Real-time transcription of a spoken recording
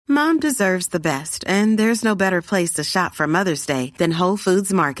Mom deserves the best, and there's no better place to shop for Mother's Day than Whole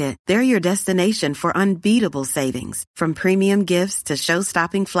Foods Market. They're your destination for unbeatable savings, from premium gifts to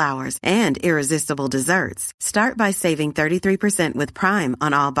show-stopping flowers and irresistible desserts. Start by saving 33% with Prime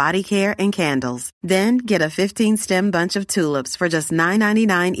on all body care and candles. Then get a 15-stem bunch of tulips for just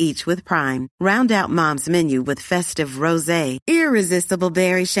 $9.99 each with Prime. Round out Mom's menu with festive rosé, irresistible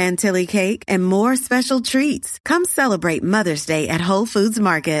berry chantilly cake, and more special treats. Come celebrate Mother's Day at Whole Foods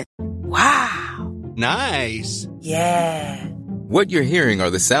Market. Wow. Nice. Yeah. What you're hearing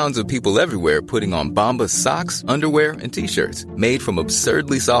are the sounds of people everywhere putting on Bombas socks, underwear, and T-shirts made from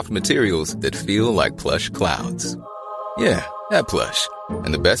absurdly soft materials that feel like plush clouds. Yeah, that plush.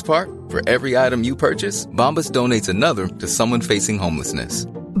 And the best part? For every item you purchase, Bombas donates another to someone facing homelessness.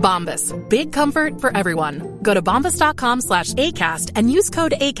 Bombas. Big comfort for everyone. Go to bombas.com/ACAST and use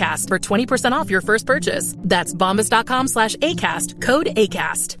code ACAST for 20% off your first purchase. That's bombas.com/ACAST. Code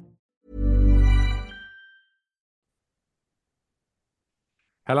ACAST.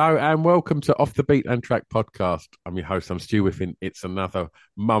 Hello and welcome to Off the Beat and Track podcast. I'm your host, I'm Stu Whiffin. It's another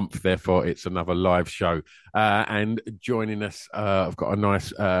month, therefore it's another live show. And joining us, I've got a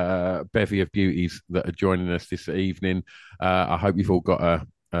nice bevy of beauties that are joining us this evening. I hope you've all got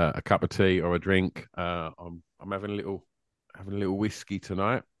a cup of tea or a drink. I'm having a little whiskey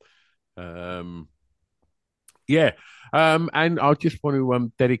tonight. And I just want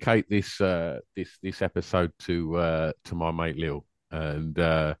to dedicate this episode to my mate Lil. And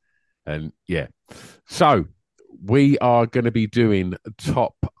yeah, so we are going to be doing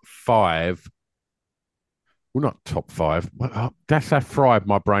top five. Well, not top five. That's how fried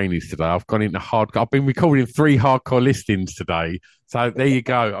my brain is today. I've gone into hardcore. I've been recording 3 hardcore listings today. So there you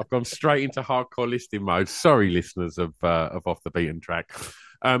go. I've gone straight into hardcore listing mode. Sorry, listeners of Off the Beaten Track.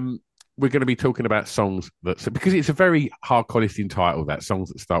 We're going to be talking about songs because it's a very hardcore listing title, that songs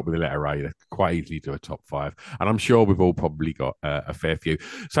that start with the letter A, that quite easily do a top 5. And I'm sure we've all probably got a fair few.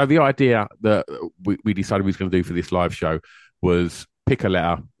 So the idea that we decided we was going to do for this live show was pick a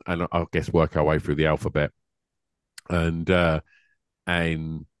letter and I guess work our way through the alphabet. And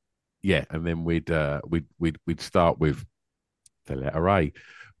then we'd start with the letter A,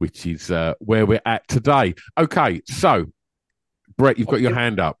 which is where we're at today. Okay, so Brett, you've got your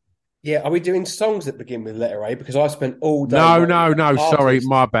hand up. Yeah, are we doing songs that begin with letter A? Because I spent all day... No, sorry,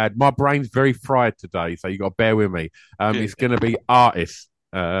 my bad. My brain's very fried today, so you got to bear with me. It's going to be artists.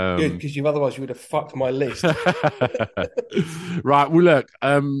 Good, because otherwise you would have fucked my list. Right, well, look,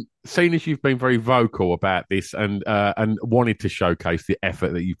 seeing as you've been very vocal about this and wanted to showcase the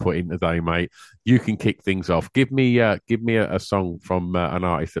effort that you put in today, mate, you can kick things off. Give me a song from an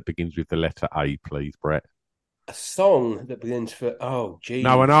artist that begins with the letter A, please, Brett. A song that begins for geez.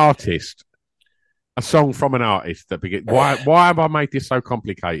 No, an artist. A song from an artist that begins. Why have I made this so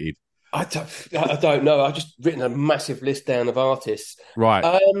complicated? I don't know. I've just written a massive list down of artists.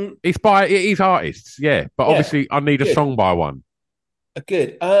 Right. It is artists, yeah. But obviously, I need a song by one.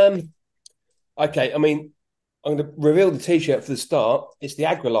 Good. Okay. I mean, I'm going to reveal the T-shirt for the start. It's the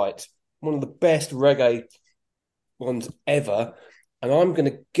Aggrolites, one of the best reggae ones ever, and I'm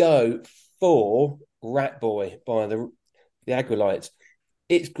going to go for Rat Boy by the Aggrolites.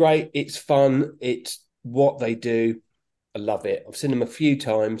 It's great. It's fun. It's what they do. I love it. I've seen them a few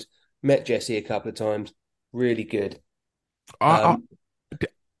times. Met Jesse a couple of times. Really good. I've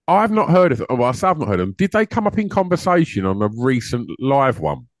not heard of it. Well, I've not heard of them. Did they come up in conversation on a recent live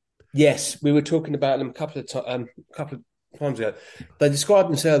one? Yes, we were talking about them a couple of times ago. They describe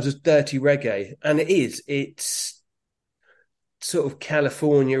themselves as dirty reggae, and it is. It's sort of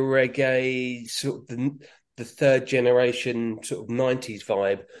California reggae, sort of the third generation sort of 90s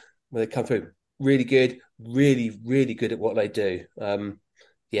vibe where they come through. Really good, really, really good at what they do.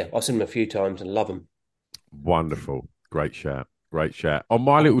 I've seen them a few times and love them. Wonderful. Great shout. On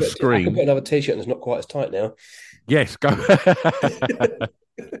my little screen... I can put another T-shirt and it's not quite as tight now. Yes, go.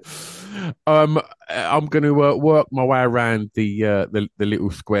 I'm going to work my way around the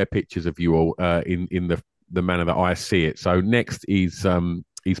little square pictures of you all in the manner that I see it. So next is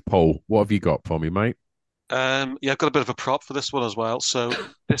Paul. What have you got for me, mate? I've got a bit of a prop for this one as well. So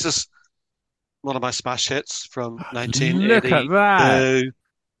this is one of my smash hits from 1980. Look at that.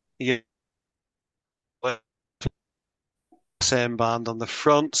 Yeah. Same band on the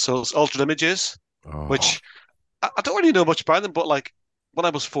front. So it's Altered Images, which I don't really know much about them, but like when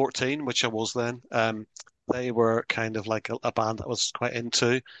I was 14, which I was then, they were kind of like a band that I was quite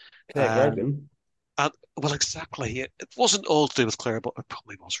into. Well, exactly. It wasn't all to do with Claire, but it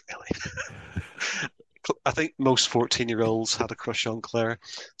probably was really. I think most 14-year-olds had a crush on Claire,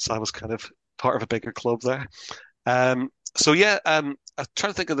 so I was kind of part of a bigger club there. So yeah, I'm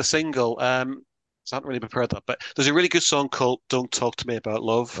trying to think of the single. So I haven't really prepared that, but there's a really good song called "Don't Talk to Me About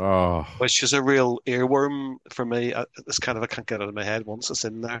Love," Oh, which is a real earworm for me. It's kind of I can't get it out of my head once it's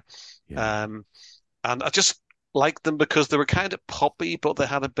in there. yeah. Um, and I just liked them because they were kind of poppy, but they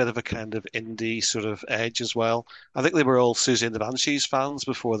had a bit of a kind of indie sort of edge as well. I think they were all Susie and the Banshees fans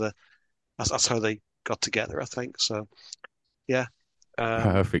before that's how they got together, I think. So yeah.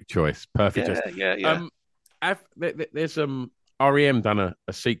 Perfect choice. Perfect choice. Yeah. There's REM done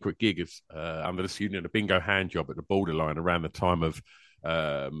a secret gig as under the pseudonym of Bingo Handjob at the Borderline around the time of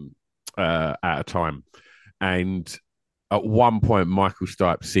Out of Time, and at one point Michael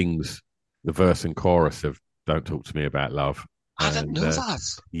Stipe sings the verse and chorus of "Don't Talk to Me About Love." I didn't know that.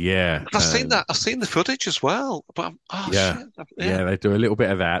 Yeah, I've seen that. I've seen the footage as well. But yeah, shit. yeah, they do a little bit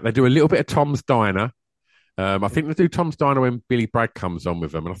of that. They do a little bit of Tom's Diner. I think they do Tom's Diner when Billy Bragg comes on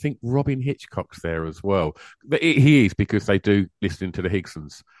with them, and I think Robin Hitchcock's there as well. He is because they do listening to the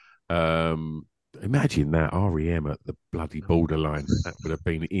Higsons. Imagine that REM at the bloody Borderline. That would have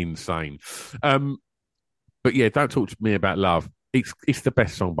been insane. But yeah, Don't Talk to Me About Love. It's the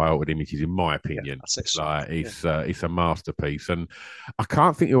best song by Altered Images, in my opinion. That's it. Like it's a masterpiece, and I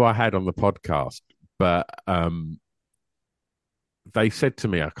can't think who I had on the podcast, but they said to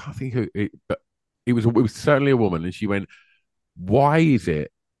me, I can't think who, but it was certainly a woman, and she went, "Why is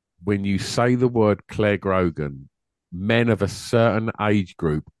it when you say the word Claire Grogan, men of a certain age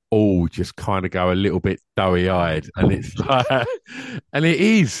group all just kind of go a little bit doughy-eyed?" And it's like, and it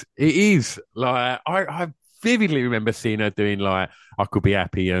is like I vividly remember seeing her doing like "I Could Be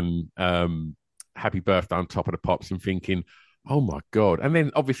Happy" and "Happy Birthday" on Top of the Pops, and thinking, "Oh my God!" And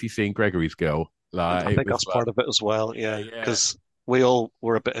then obviously seeing Gregory's Girl, like I think that's part of it as well. Yeah, because we all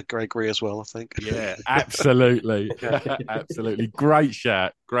were a bit of Gregory as well, I think. Yeah, absolutely. Absolutely. Great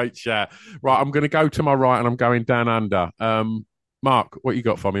shout. Great shout. Right, I'm going to go to my right and I'm going down under. Mark, what you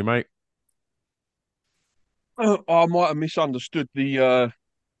got for me, mate? I might have misunderstood the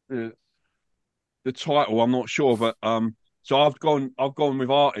title. I'm not sure, but so I've gone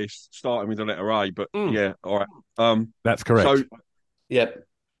with artists starting with the letter A. But yeah, all right. That's correct. So Yeah.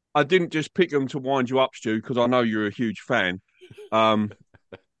 I didn't just pick them to wind you up, Stu, because I know you're a huge fan.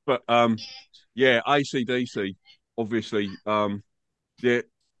 But yeah, AC/DC, obviously. Yeah,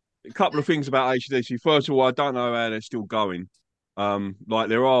 a couple of things about AC/DC. First of all, I don't know how they're still going. Like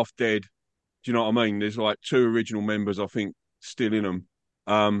they're half dead. Do you know what I mean? There's like two original members, I think, still in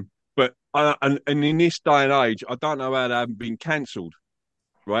them. But and in this day and age, I don't know how they haven't been cancelled.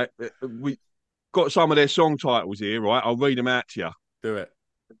 Right? We got some of their song titles here. Right? I'll read them out to you. Do it.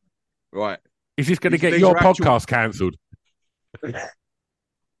 Right. Is this going to get your podcast cancelled?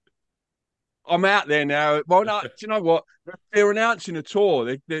 I'm out there now. Well, no, do you know what? They're announcing a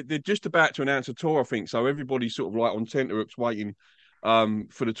tour. They're just about to announce a tour, I think. So everybody's sort of like on tenterhooks waiting for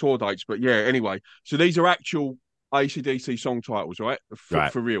the tour dates. But yeah, anyway. So these are actual AC/DC song titles, right?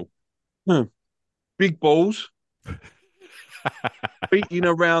 For real. Big Balls. Beating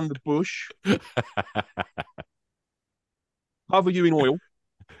Around the Bush. Cover You in Oil.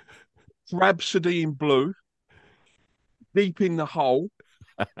 Rhapsody in Blue. Deep in the Hole.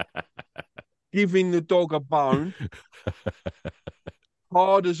 Giving the Dog a Bone.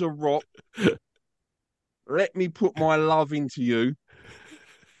 Hard as a Rock. Let Me Put My Love Into You.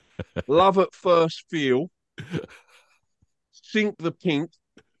 Love at First Feel. Sink the Pink.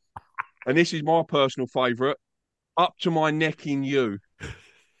 And this is my personal favourite. Up to My Neck in You.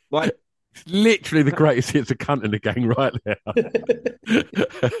 Like, literally the greatest hits of Cunt in the Gang right there.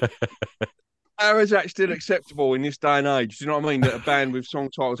 How is that still acceptable in this day and age? Do you know what I mean? That a band with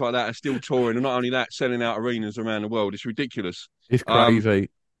song titles like that are still touring, and not only that, selling out arenas around the world. It's ridiculous. It's crazy.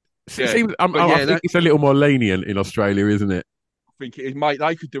 Yeah. I think it's a little more lenient in Australia, isn't it? I think it is, mate.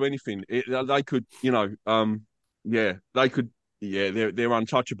 They could do anything. They could, yeah, they could. Yeah, they're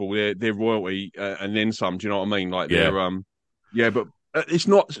untouchable. They're royalty and then some. Do you know what I mean? Like they're but it's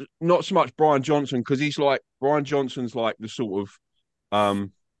not so much Brian Johnson, because he's like Brian Johnson's like the sort of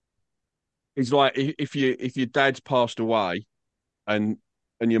he's like if your dad's passed away and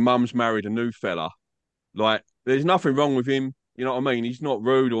your mum's married a new fella, like there's nothing wrong with him. You know what I mean? He's not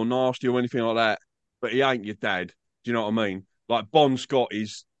rude or nasty or anything like that, but he ain't your dad. Do you know what I mean? Like Bon Scott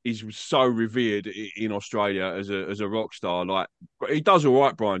is so revered in Australia as a rock star. Like he does all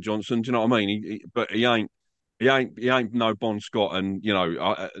right, Brian Johnson. Do you know what I mean? But he ain't no Bon Scott, and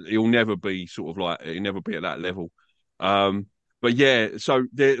he'll never be sort of like he'll never be at that level. But yeah, so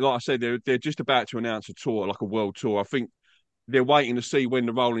like I said, they're just about to announce a tour, like a world tour. I think they're waiting to see when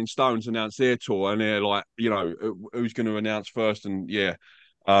the Rolling Stones announce their tour, and they're like, who's going to announce first, and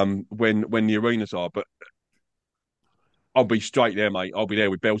when the arenas are. But I'll be straight there, mate. I'll be there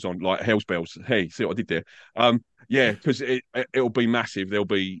with bells on, like hell's bells. Hey, see what I did there? Yeah, because it'll be massive.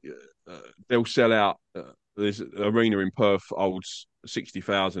 They'll sell out. There's an arena in Perth holds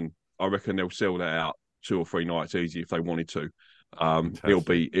 60,000. I reckon they'll sell that out 2 or 3 nights easy if they wanted to. It'll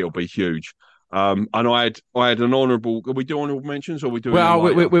be huge. And I had an honourable. Can we do honourable mentions, or we do? Well,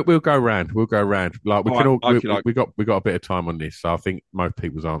 we'll go round. We'll go round. Like we All can all. right, okay, We got a bit of time on this, so I think most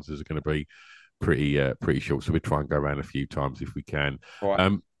people's answers are going to be pretty short. So we try and go around a few times if we can. All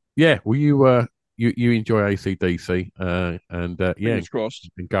right. Yeah. Will you you enjoy AC/DC? And yeah, Fingers crossed.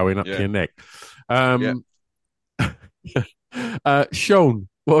 and going up to Yeah. your neck. Sean,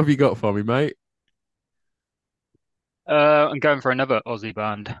 what have you got for me, mate? I'm going for another Aussie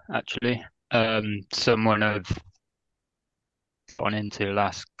band, actually. Someone I've gone into the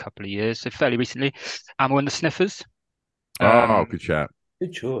last couple of years, so fairly recently. Ammo and the Sniffers. Good shout.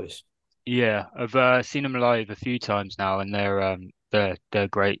 Good choice. Yeah, I've seen them live a few times now, and they're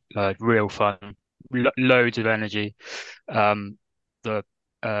great, like real fun, loads of energy. The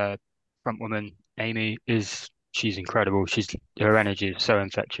front woman Amy she's incredible. Her energy is so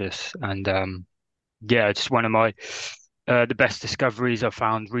infectious, and yeah, just one of my the best discoveries I've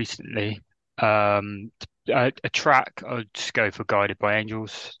found recently. A track, I'll just go for Guided by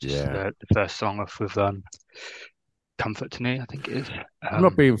Angels. Just the first song off of Comfort to Me, I think it is. I'm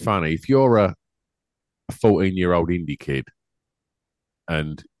not being funny. If you're a 14-year-old indie kid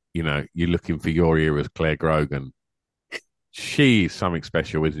and, you know, you're looking for your era's Claire Grogan, she's something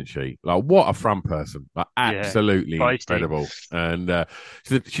special, isn't she? Like, what a front person. Like, absolutely incredible. And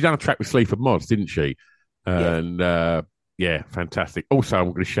she done a track with Sleaford Mods, didn't she? And, yeah, fantastic. Also, I'm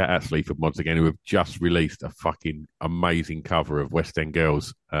going to shout out Sleaford Mods again, who have just released a fucking amazing cover of West End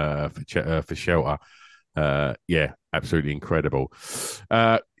Girls for Shelter. Yeah, absolutely incredible.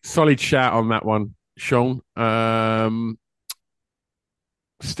 Solid shout on that one, Sean.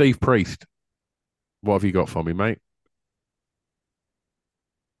 Steve Priest, what have you got for me, mate?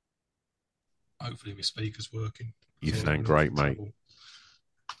 Hopefully my speaker's working. You sound great, mate.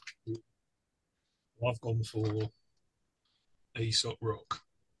 I've gone for Aesop Rock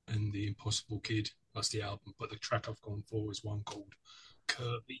and The Impossible Kid. That's the album, but the track I've gone for is one called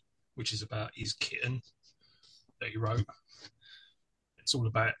Kirby, which is about his kitten that he wrote. It's all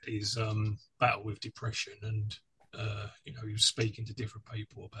about his battle with depression, and you know, he was speaking to different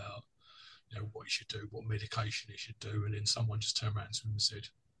people about, you know, what he should do, what medication he should do, and then someone just turned around to him and said,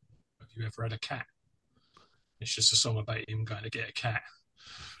 "Have you ever had a cat?" It's just a song about him going to get a cat,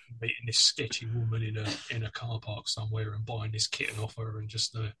 meeting this sketchy woman in a car park somewhere and buying this kitten off her, and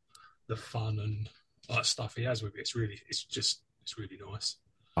just the fun and like stuff he has with it. It's really nice.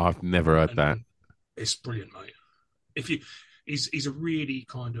 I've never heard that. It's brilliant, mate. He's a really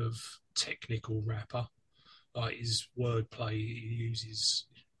kind of technical rapper. Like his wordplay, he uses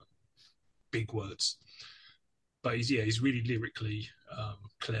big words, but he's really lyrically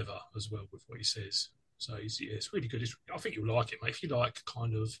clever as well with what he says. So it's really good. I think you'll like it, mate. If you like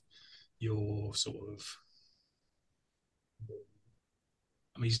kind of your sort of,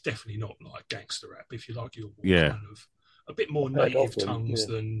 I mean, he's definitely not like gangster rap. If you like your kind of a bit more native tongues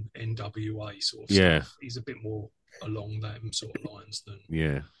than NWA sort of stuff, he's a bit more along them sort of lines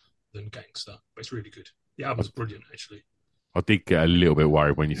than gangster. But it's really good. The album's brilliant, actually. I did get a little bit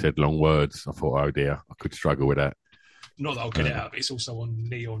worried when you said long words. I thought, oh dear, I could struggle with that. Not that I'll get it out, but it's also on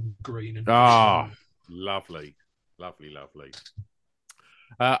neon green. And lovely. I'm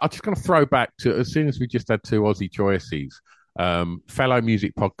just going to throw back to, as soon as we just had 2 Aussie choices, fellow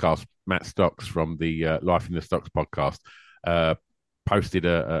music podcast, Matt Stocks from the Life in the Stocks podcast, posted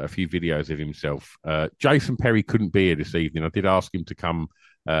a few videos of himself. Jason Perry couldn't be here this evening. I did ask him to come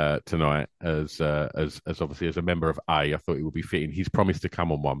tonight as obviously as a member of A. I thought it would be fitting. He's promised to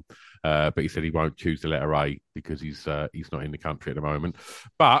come on one, but he said he won't choose the letter A because he's not in the country at the moment.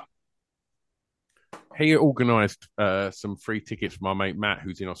 But he organised some free tickets for my mate Matt,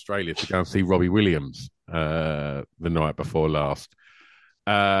 who's in Australia, to go and see Robbie Williams the night before last.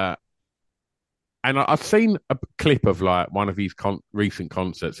 And I've seen a clip of like one of his recent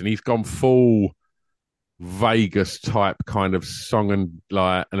concerts, and he's gone full Vegas type kind of song and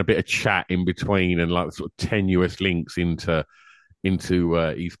a bit of chat in between, and like sort of tenuous links into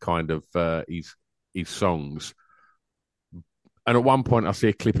his kind of his songs. And at one point, I see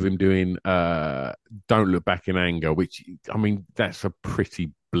a clip of him doing "Don't Look Back in Anger," which, I mean, that's a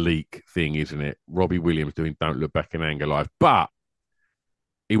pretty bleak thing, isn't it? Robbie Williams doing "Don't Look Back in Anger" live, but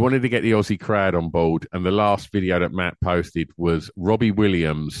he wanted to get the Aussie crowd on board, and the last video that Matt posted was Robbie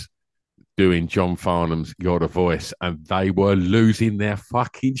Williams doing John Farnham's "You're the Voice," and they were losing their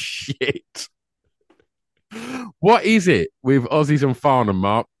fucking shit. What is it with Aussies and Farnham,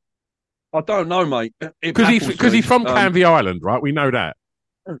 Mark? I don't know, mate. Because he's from Canvey Island, right? We know that.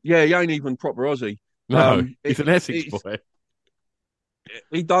 Yeah, he ain't even proper Aussie. No, he's an Essex boy.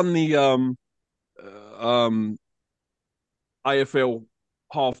 He done the AFL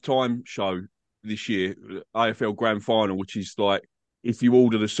halftime show this year, AFL Grand Final, which is like if you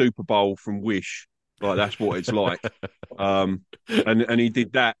order the Super Bowl from Wish, like that's what it's like. And he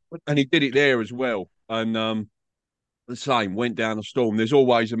did that, and he did it there as well. And the same went down a storm. There's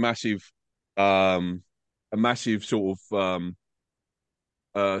always a massive sort of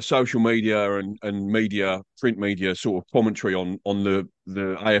social media and media, print media sort of commentary on the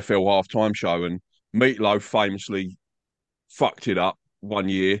AFL halftime show, and Meatloaf famously fucked it up one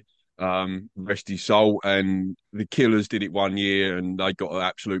year, rest his soul, and the Killers did it one year and they got an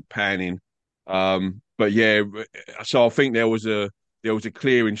absolute panning. But yeah, so I think there was a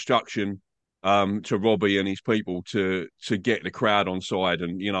clear instruction to Robbie and his people to get the crowd on side,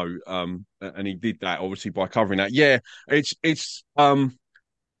 and and he did that obviously by covering that. Yeah, it's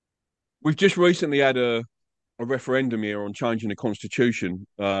we've just recently had a referendum here on changing the constitution,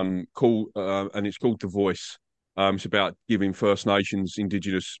 and it's called The Voice. It's about giving First Nations,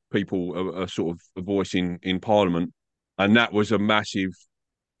 Indigenous people a sort of a voice in Parliament, and that was a massive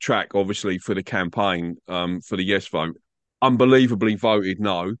track, obviously, for the campaign for the yes vote. Unbelievably voted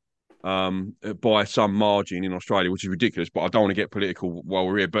no by some margin in Australia, which is ridiculous. But I don't want to get political while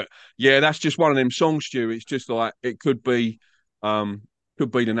we're here. But yeah, that's just one of them songs, Stu. It's just like it could be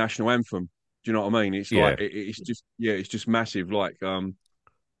the national anthem. Do you know what I mean? It's like it's just massive. Like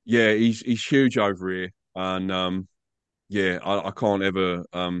he's huge over here. And I can't ever.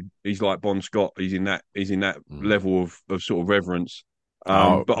 He's like Bon Scott. He's in that level of sort of reverence.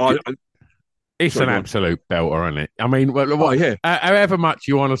 It's an absolute belter, isn't it? I mean, however much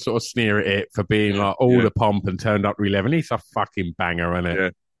you want to sort of sneer at it for being like all the pomp and turned up to 11, it's a fucking banger, isn't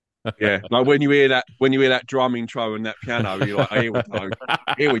it? Yeah, like when you hear that drum intro and that piano, you're like, oh,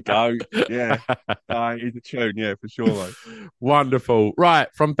 here we go. Yeah, it's a tune, yeah, for sure. Mate. Wonderful. Right,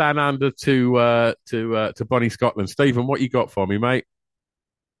 from down under to Bonnie, Scotland. Stephen, what you got for me, mate?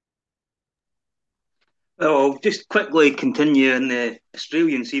 Oh, I'll just quickly continue in the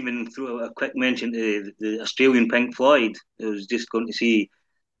Australians, even throw a quick mention to the Australian Pink Floyd. I was just going to see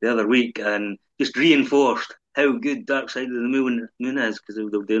the other week and just reinforced how good Dark Side of the Moon is, because they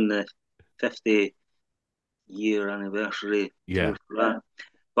were doing the 50-year anniversary. Yeah.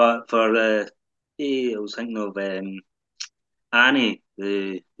 But for I was thinking of Annie,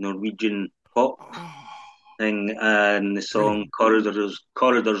 the Norwegian pop thing, and the song Corridors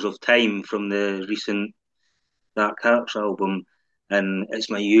of Time from the recent Dark Hearts album. And it's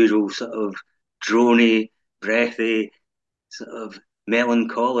my usual sort of drony, breathy, sort of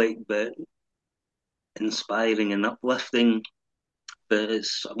melancholic, but inspiring and uplifting, but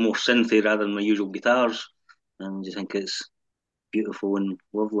it's more synthy rather than my usual guitars, and I just think it's beautiful and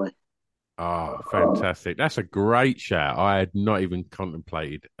lovely. Oh, fantastic. That's a great shout. I had not even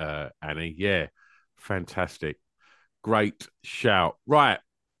contemplated Annie. Yeah, fantastic. Great shout. Right,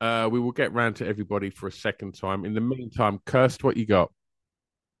 we will get round to everybody for a second time. In the meantime, Kirst, what you got?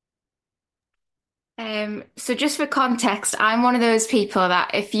 So just for context, I'm one of those people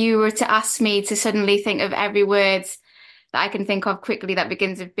that if you were to ask me to suddenly think of every word that I can think of quickly that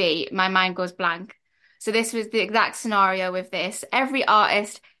begins with B, my mind goes blank. So this was the exact scenario with this. Every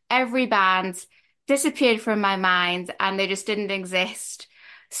artist, every band disappeared from my mind and they just didn't exist.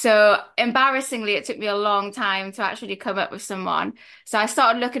 So embarrassingly, it took me a long time to actually come up with someone. So I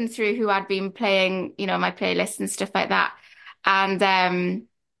started looking through who I'd been playing, my playlist and stuff like that. And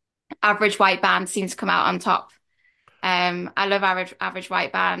Average White Band seems to come out on top. I love average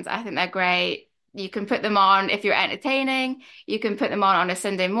white bands. I think they're great. You can put them on if you're entertaining. You can put them on a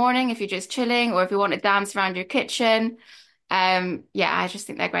Sunday morning if you're just chilling, or if you want to dance around your kitchen. I just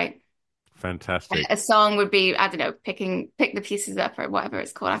think they're great. Fantastic. A song would be, I don't know, pick the pieces up or whatever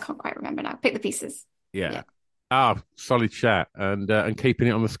it's called. I can't quite remember now. Pick the pieces. Yeah. Solid chat and keeping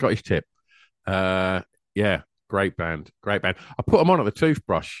it on the Scottish tip. Great band. I put them on at the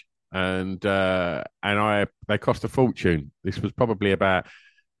Toothbrush. And they cost a fortune. This was probably about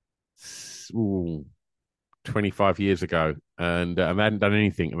 25 years ago, and they hadn't done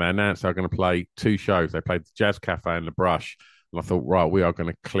anything. And they announced they were going to play 2 shows. They played the Jazz Cafe and the Brush, and I thought, right, we are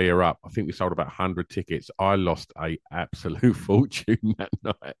going to clear up. I think we sold about 100 tickets. I lost a absolute fortune that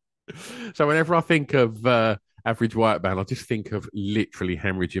night. So whenever I think of Average White Band, I just think of literally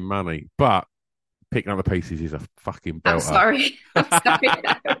hemorrhaging money, but picking up the pieces is a fucking belter. I'm sorry.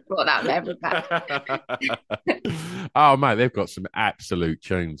 I brought that memory back. Oh, mate, they've got some absolute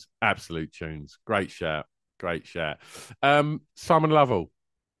tunes. Great shout. Great shout. Simon Lovell.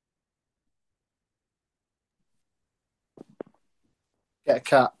 Get a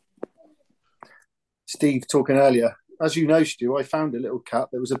cat. Steve talking earlier. As you know, Stu, I found a little cat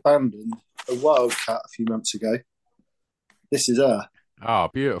that was abandoned, a wild cat, a few months ago. This is her. Oh,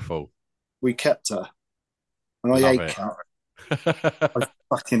 beautiful. We kept her. And I ate cat. I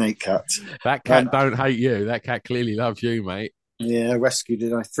fucking hate cats. That cat don't hate you. That cat clearly loves you, mate. Yeah, I rescued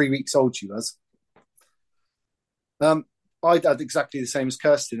her. 3 weeks old she was. I did exactly the same as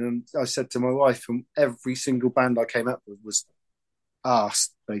Kirsten, and I said to my wife, from every single band I came up with was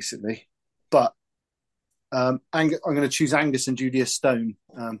asked, basically. But I'm going to choose Angus and Julia Stone,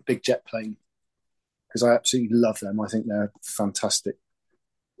 Big Jet Plane, because I absolutely love them. I think they're a fantastic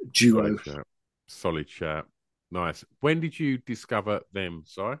duo. Solid shout. Nice. When did you discover them,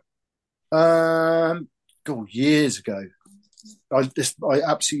 Si? Years ago. I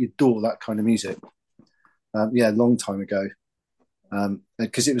absolutely adore that kind of music. A long time ago.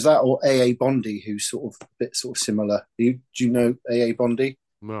 Because it was that or A.A. Bondi, who's sort of a bit similar. Do you know A.A. Bondi?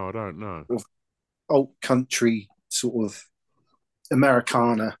 No, I don't know. Old country sort of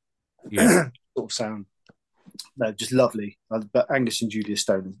Americana sort of sound. No, just lovely. But Angus and Julia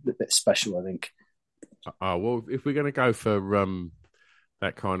Stone, a bit special, I think. Oh, well, if we're going to go for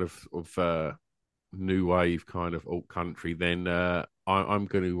that kind of new wave kind of alt country, then I'm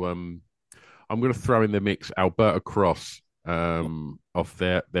going to throw in the mix Alberta Cross off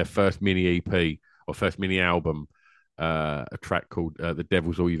their first mini EP or first mini album, a track called "The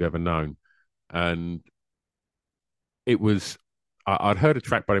Devil's All You've Ever Known," and it was I'd heard a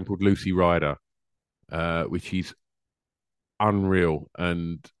track by them called Lucy Ryder, which is unreal,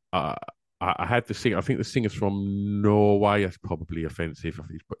 and I had the singer. I think the singer's from Norway. That's probably offensive.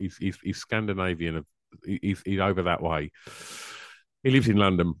 He's Scandinavian. He's over that way. He lives in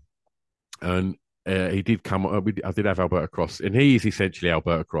London, and he did come. I did have Alberta Cross, and he is essentially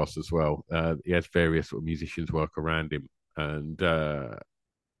Alberta Cross as well. He has various sort of musicians work around him, and I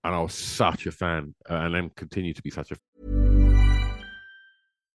was such a fan, and then continue to be such a.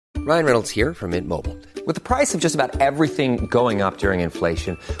 Ryan Reynolds here from Mint Mobile. With the price of just about everything going up during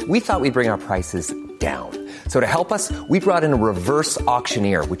inflation, we thought we'd bring our prices down. So to help us, we brought in a reverse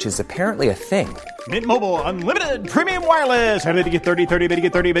auctioneer, which is apparently a thing. Mint Mobile Unlimited Premium Wireless. How to get 30, 30, bit to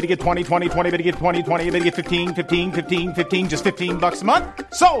get 30, bit to get 20, 20, 20, bit to get 20, 20, bit to get 15, 15, 15, 15, just $15 a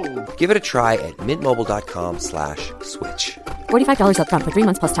month? Sold! Give it a try at mintmobile.com/switch. $45 up front for 3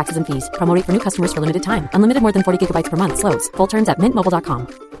 months plus taxes and fees. Promo rate for new customers for limited time. Unlimited more than 40 gigabytes per month. Slows full terms at mintmobile.com.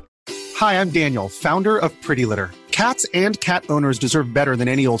 Hi, I'm Daniel, founder of Pretty Litter. Cats and cat owners deserve better than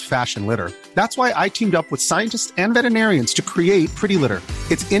any old-fashioned litter. That's why I teamed up with scientists and veterinarians to create Pretty Litter.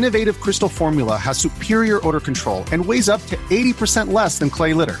 Its innovative crystal formula has superior odor control and weighs up to 80% less than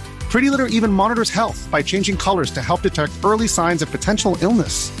clay litter. Pretty Litter even monitors health by changing colors to help detect early signs of potential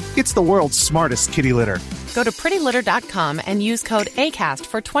illness. It's the world's smartest kitty litter. Go to prettylitter.com and use code ACAST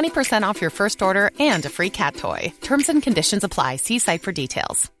for 20% off your first order and a free cat toy. Terms and conditions apply. See site for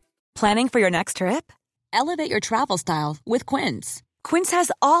details. Planning for your next trip? Elevate your travel style with Quince. Quince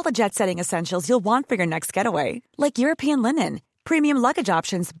has all the jet-setting essentials you'll want for your next getaway, like European linen, premium luggage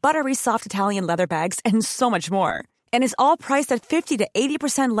options, buttery soft Italian leather bags, and so much more. And is all priced at 50 to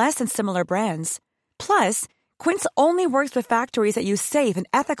 80% less than similar brands. Plus, Quince only works with factories that use safe and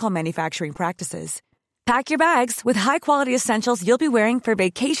ethical manufacturing practices. Pack your bags with high-quality essentials you'll be wearing for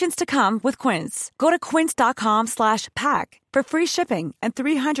vacations to come with Quince. Go to quince.com/pack for free shipping and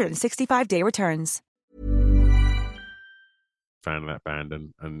 365-day returns. Fan of that band,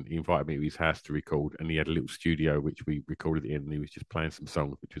 and he invited me to his house to record, and he had a little studio which we recorded at the end, and he was just playing some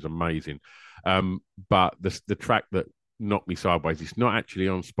songs, which was amazing. But the track that knocked me sideways, it's not actually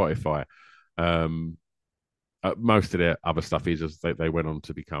on Spotify. Most of their other stuff is, as they went on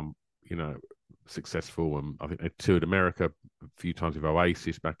to become, successful, and I think they toured America a few times with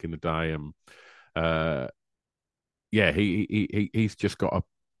Oasis back in the day, and he's just got a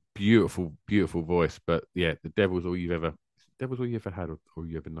beautiful voice. But yeah, the devil's all you've ever had, or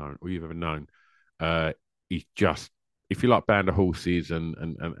you've ever known. He's just, if you like Band of Horses and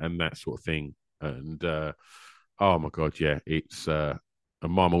that sort of thing, and oh my god, yeah, it's a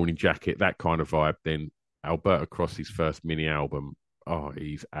My Morning Jacket, that kind of vibe. Then Alberta Cross's first mini album. Oh,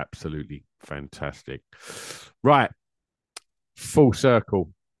 he's absolutely fantastic. Right. Full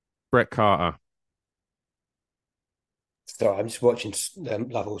circle. Brett Carter. Sorry, I'm just watching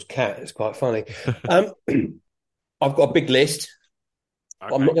Lovell's cat. It's quite funny. I've got a big list.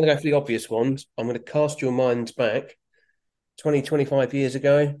 Okay. I'm not going to go for the obvious ones. I'm going to cast your minds back 20, 25 years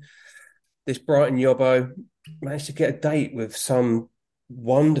ago. This Brighton yobbo managed to get a date with some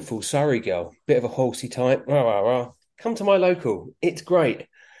wonderful Surrey girl, bit of a horsey type. Rah, rah, rah. Come to my local. It's great.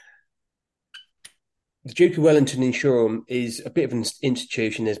 The Duke of Wellington in Shoreham is a bit of an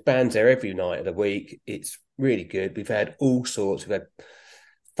institution. There's bands there every night of the week. It's really good. We've had all sorts. We've had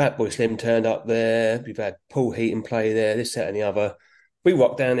Fatboy Slim turned up there. We've had Paul Heaton play there, this, that, and the other. We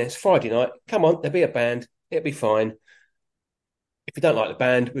rock down there. It's Friday night. Come on, there'll be a band. It'll be fine. If you don't like the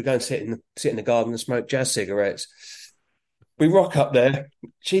band, we go and sit in the garden and smoke jazz cigarettes. We rock up there.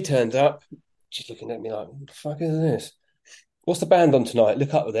 She turns up. She's looking at me like, what the fuck is this? What's the band on tonight?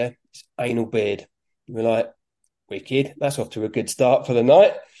 Look up there. It's Anal Beard. We're like, wicked. That's off to a good start for the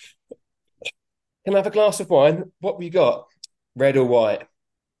night. Can I have a glass of wine? What have you got? Red or white?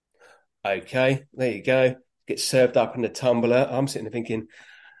 Okay, there you go. Gets served up in the tumbler. I'm sitting there thinking,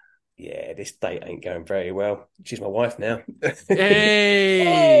 yeah, this date ain't going very well. She's my wife now.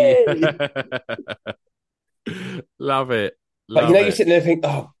 Hey! Love it. But you're sitting there thinking,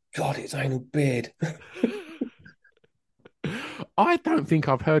 oh, God, it's Anal Beard. I don't think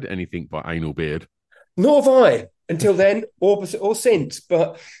I've heard anything by Anal Beard. Nor have I, until then, or since.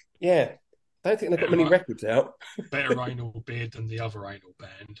 But, yeah, I don't think they've got many records out. Better Anal Beard than the other Anal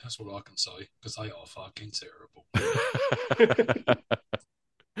band. That's what I can say, because they are fucking terrible.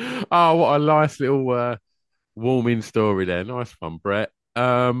 Oh, what a nice little warming story there. Nice one, Brett.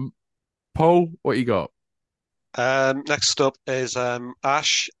 Paul, what you got? Next up is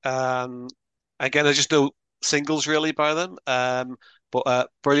Ash. Again, I just know singles really by them. But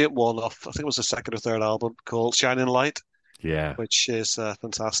brilliant one off, I think it was the second or third album called Shining Light. Yeah. Which is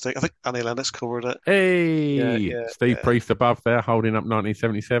fantastic. I think Annie Lennox covered it. Hey! Steve Priest above there holding up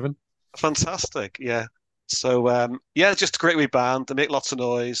 1977. Fantastic, yeah. So, just a great wee band. They make lots of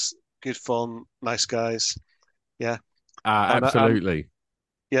noise, good fun, nice guys. Yeah. Absolutely.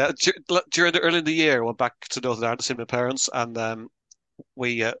 Yeah, during early in the year, I went back to Northern Ireland to see my parents, and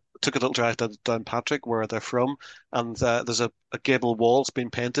we took a little drive down Patrick, where they're from, and there's a gable wall that's been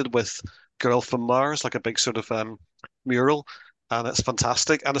painted with "Girl from Mars," like a big sort of mural, and it's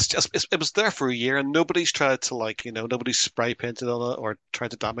fantastic. And it was there for a year, and nobody's tried to nobody's spray painted on it or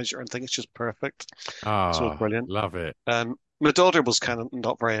tried to damage it or anything. It's just perfect. Oh, so brilliant. Love it. My daughter was kind of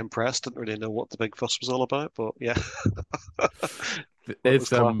not very impressed, didn't really know what the big fuss was all about, but yeah.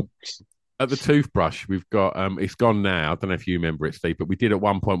 There's at the Toothbrush, we've got it's gone now. I don't know if you remember it, Steve, but we did at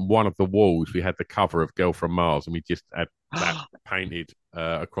one point, one of the walls, we had the cover of Girl from Mars, and we just had that painted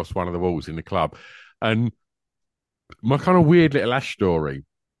across one of the walls in the club. And my kind of weird little Ash story,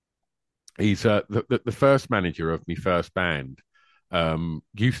 he's the first manager of my first band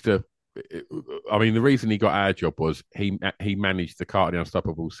used to, I mean, the reason he got our job was he managed the Carter the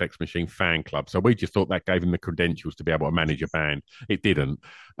Unstoppable Sex Machine fan club. So we just thought that gave him the credentials to be able to manage a band. It didn't.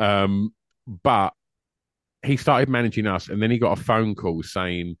 But he started managing us, and then he got a phone call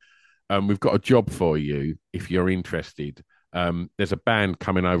saying, we've got a job for you if you're interested. There's a band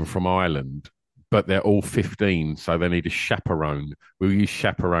coming over from Ireland, but they're all 15, so they need a chaperone. Will you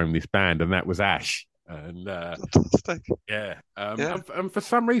chaperone this band? And that was Ash. And yeah. And for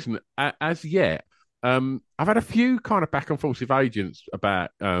some reason, as yet, I've had a few kind of back and forth with agents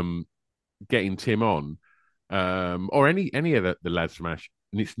about getting Tim on, or any of the lads from Ash,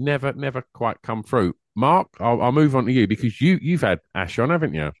 and it's never quite come through. Mark, I'll move on to you because you've had Ash on,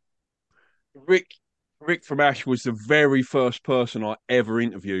 haven't you? Rick from Ash was the very first person I ever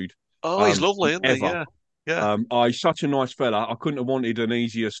interviewed. Oh, he's lovely, isn't he? Yeah. Yeah, he's such a nice fella. I couldn't have wanted an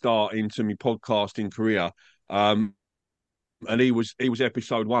easier start into my podcasting career. And he was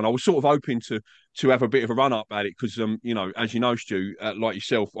episode one. I was sort of hoping to have a bit of a run up at it because as you know, Stu, like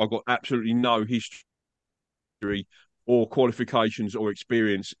yourself, I've got absolutely no history or qualifications or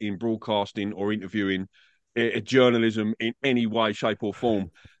experience in broadcasting or interviewing, journalism in any way, shape, or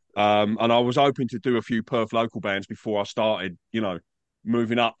form. And I was hoping to do a few Perth local bands before I started,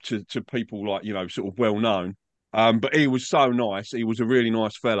 moving up to people like, sort of well known. But he was so nice. He was a really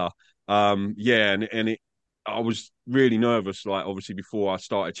nice fella. I was really nervous, like obviously before I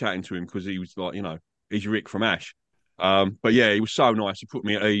started chatting to him because he was like, he's Rick from Ash. But yeah, he was so nice. He put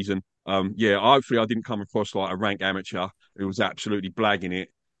me at ease, and hopefully I didn't come across like a rank amateur who was absolutely blagging it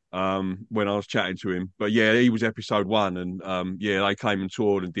when I was chatting to him. But yeah, he was episode one, and they came and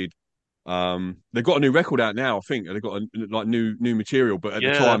toured and did. They've got a new record out now. I think they've got new material, but at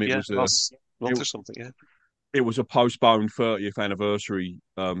the time it was something. Yeah, it was a postponed 30th anniversary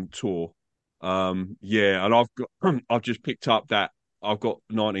tour. And I've just picked up that I've got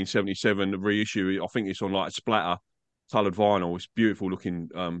 1977 the reissue. I think it's on like a splatter coloured vinyl. It's beautiful looking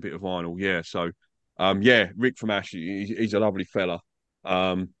bit of vinyl. Yeah, so Rick from Ash, he's a lovely fella.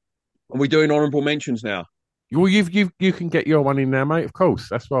 Are we doing honourable mentions now? Well, you can get your one in there, mate. Of course,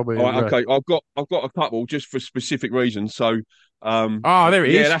 that's why we're. All right, okay, I've got a couple just for specific reasons. So, there it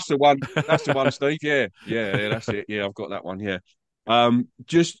is. Yeah, that's the one. That's the one, Steve. Yeah, that's it. Yeah, I've got that one. Yeah,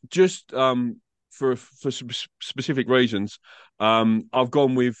 just for specific reasons, I've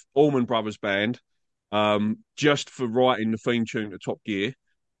gone with Allman Brothers Band, just for writing the theme tune to Top Gear.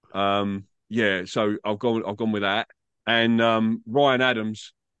 Yeah, so I've gone with that, and Ryan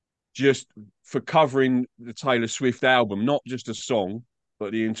Adams, just for covering the Taylor Swift album, not just a song,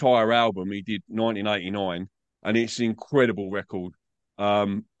 but the entire album. He did 1989, and it's an incredible record.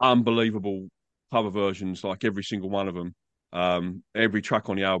 Unbelievable cover versions, like every single one of them. Every track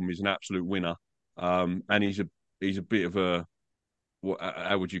on the album is an absolute winner. And he's a bit of a,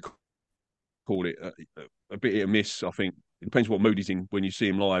 how would you call it? A bit hit and miss, I think. It depends what mood he's in when you see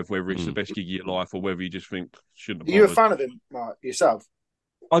him live, whether it's the best gig of your life or whether you just think shouldn't have Are you a bothered. fan of him, Mark, yourself?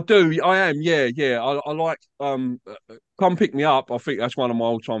 I do. I am. Yeah. I like "Come Pick Me Up." I think that's one of my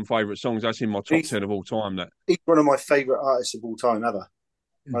all-time favourite songs. That's in my top 10 of all time. That He's one of my favourite artists of all time ever.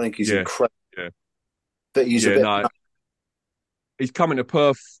 I think he's incredible. Yeah. But he's a bit. He's coming to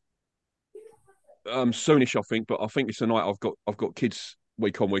Perth soonish, I think. But I think it's a night I've got kids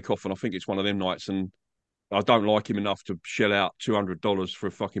week on, week off, and I think it's one of them nights. And I don't like him enough to shell out $200 for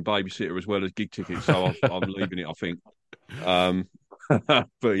a fucking babysitter as well as gig tickets. So I'm leaving it, I think.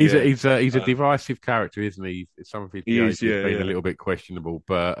 But he's a divisive character, isn't he? Some of his behaviour has been a little bit questionable,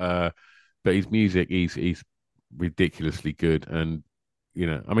 but his music, he's ridiculously good, and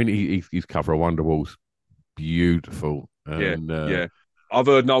I mean, his cover of Wonderwall's beautiful. And, I've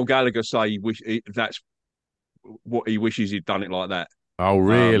heard Noel Gallagher say that's what he wishes he'd done it like that. Oh,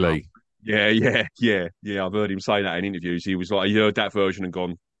 really? Yeah. I've heard him say that in interviews. He was like, he heard that version and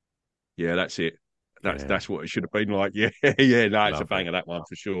gone, yeah, that's it. That's what it should have been like. Yeah. No, it's a banger, that one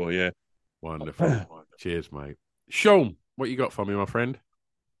for sure. Yeah. Wonderful. Cheers, mate. Sean, what you got for me, my friend?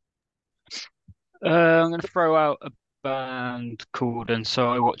 I'm going to throw out a band called "And So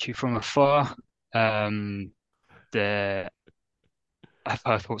I Watch You From Afar." I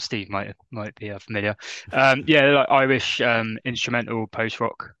thought Steve might be familiar. Like Irish instrumental post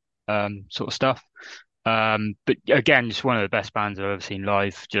rock sort of stuff. But again, just one of the best bands I've ever seen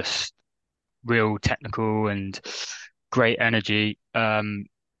live. Just real technical and great energy. And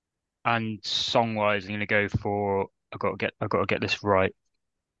song wise, I'm going to go for I got to get this right.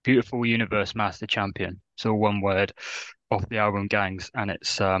 "Beautiful Universe Master Champion." It's all one word, off the album Gangs, and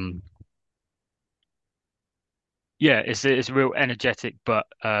it's it's a real energetic but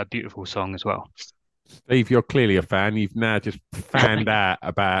beautiful song as well. Steve, you're clearly a fan. You've now just fanned out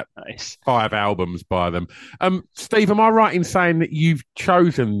about 5 albums by them. Steve, am I right in saying that you've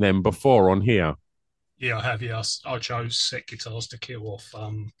chosen them before on here? Yeah, I have. Yeah, I chose "Set Guitars to Kill" off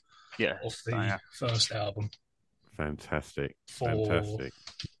the first album. Fantastic.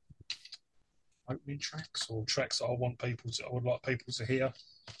 Opening tracks or tracks that I would like people to hear.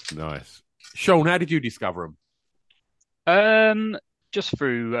 Nice. Sean, how did you discover them? Just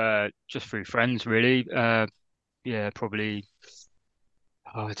through friends, really. Probably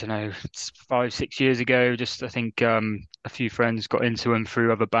I don't know, 5-6 years ago. Just I think a few friends got into them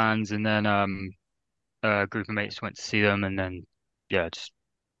through other bands, and then a group of mates went to see them, and then just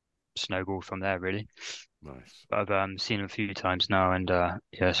snowballed from there, really. Nice. I've seen them a few times now, and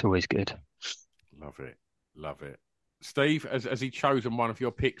it's always good. Love it. Steve, has he chosen one of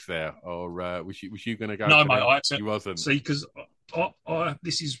your picks there, or was you going to go? No, mate, he wasn't. See, because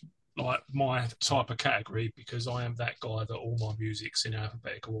this is like my type of category, because I am that guy that all my music's in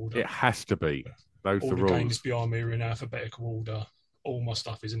alphabetical order. It has to be. Those all the the rules. games behind me are in alphabetical order. All my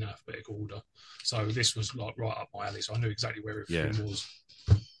stuff is in alphabetical order. So this was like right up my alley. So I knew exactly where everything was.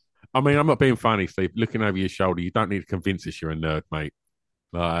 I mean, I'm not being funny, Steve. Looking over your shoulder, you don't need to convince us you're a nerd, mate.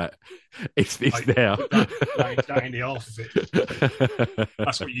 Like, it's there. That ain't the half of it.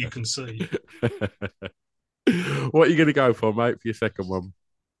 That's what you can see. What are you going to go for, mate, for your second one?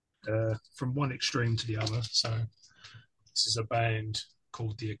 From one extreme to the other. So this is a band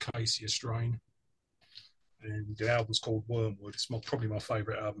called the Acacia Strain, and the album's called Wormwood. It's probably my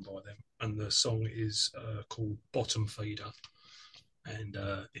favourite album by them, and the song is called Bottom Feeder, and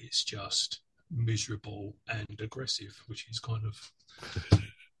it's just miserable and aggressive, which is kind of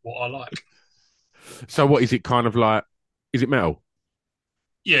what I like. So what is it kind of like? Is it metal?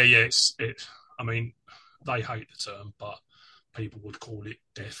 Yeah, I mean, they hate the term, but people would call it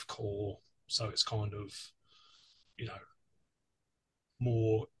deathcore. So it's kind of,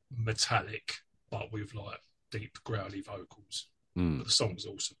 more metallic, but with like deep growly vocals. But the song's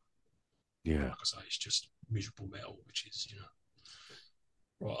awesome. Yeah. Like I say, it's just miserable metal, which is,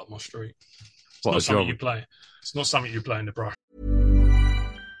 right up my street. It's What a not something job. you play. It's not something you play in the brush.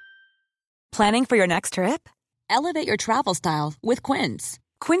 Planning for your next trip? Elevate your travel style with Quince.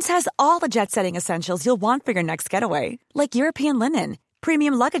 Quince has all the jet-setting essentials you'll want for your next getaway, like European linen,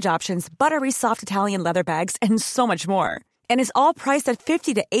 premium luggage options, buttery soft Italian leather bags, and so much more. And is all priced at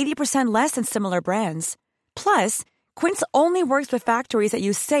 50 to 80% less than similar brands. Plus, Quince only works with factories that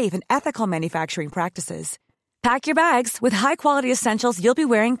use safe and ethical manufacturing practices. Pack your bags with high-quality essentials you'll be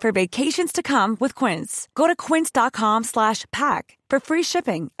wearing for vacations to come with Quince. Go to quince.com/pack for free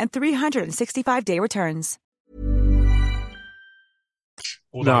shipping and 365-day returns.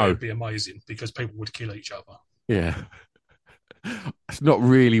 Although it'd be amazing because people would kill each other. Yeah. It's not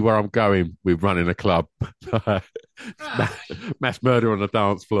really where I'm going with running a club. Mass murder on the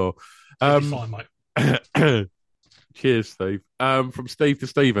dance floor. It'd be fine, mate. Cheers, Steve. From Steve to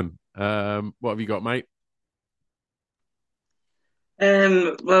Stephen. What have you got, mate?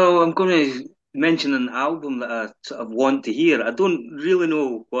 Well, I'm going to mention an album that I sort of want to hear. I don't really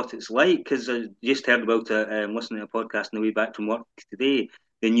know what it's like because I just heard about it listening to a podcast on the way back from work today.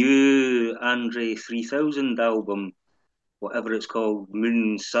 The new Andre 3000 album, whatever it's called,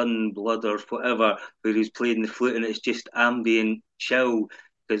 Moon, Sun, Blood or whatever, where he's playing the flute and it's just ambient chill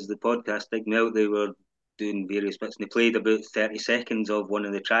because the podcast digged me out. They were doing various bits and they played about 30 seconds of one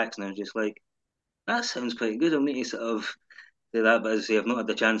of the tracks and I was just like, that sounds quite good. I'll need to sort of do that, but as I say, I've not had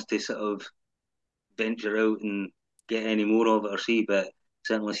the chance to sort of venture out and get any more of it or see, but it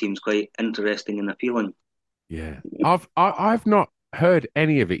certainly seems quite interesting and appealing. Yeah. I've not heard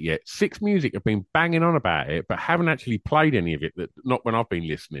any of it yet. Six Music have been banging on about it, but haven't actually played any of it, not when I've been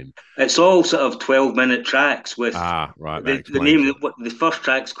listening. It's all sort of 12-minute tracks with right. The name, the first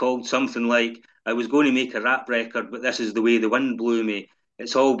track's called something like, I was going to make a rap record, but this is the way the wind blew me.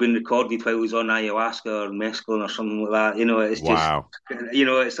 It's all been recorded while he was on ayahuasca or mescaline or something like that. You know, it's just,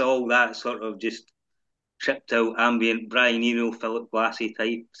 it's all that sort of just tripped out ambient Brian Eno, Philip Glassy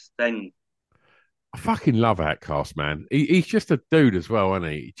type thing. I fucking love Outcast, man. He's just a dude as well, isn't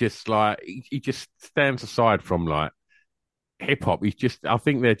he? Just like he just stands aside from like hip hop. I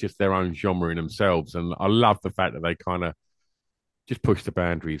think they're just their own genre in themselves, and I love the fact that they kind of just push the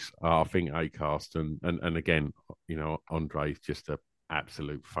boundaries. I think Outcast and again, Andre's just a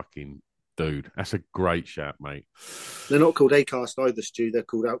absolute fucking dude. That's a great shout, mate. They're not called Acast either, Stu. They're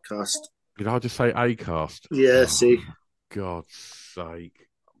called Outcast. Did I just say Acast? Yeah, see. God's sake.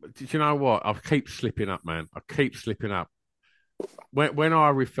 Did you know what? I keep slipping up, man. I keep slipping up. When I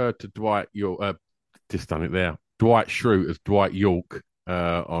referred to Dwight York, just done it there. Dwight Schrute as Dwight York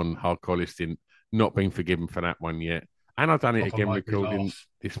on Hardcore Listing, not been forgiven for that one yet. And I've done it again recording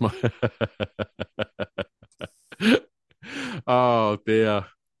this month. Oh dear,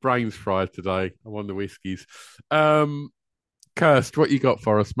 brains fried today. I'm on the whiskies. Kirst, what you got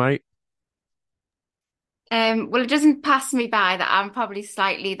for us, mate? Well, it doesn't pass me by that I'm probably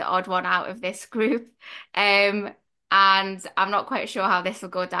slightly the odd one out of this group. And I'm not quite sure how this will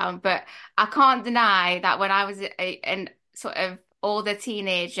go down, but I can't deny that when I was a sort of older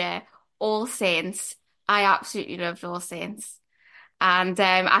teenager, All Saints, I absolutely loved All Saints. And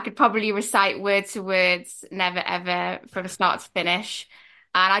I could probably recite word to words, Never Ever, from start to finish.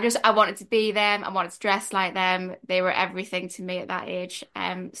 And I wanted to be them. I wanted to dress like them. They were everything to me at that age.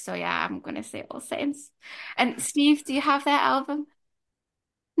 So yeah, I'm going to say All Saints. And Steve, do you have their album?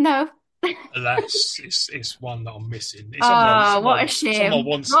 No. Alas, it's one that I'm missing. It's what a shame.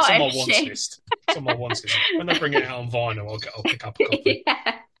 Someone wants this. When they bring it out on vinyl, I'll pick up a copy.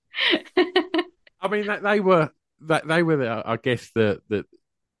 Yeah. I mean, they were I guess the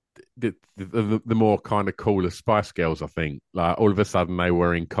more kind of cooler Spice Girls. I think like all of a sudden they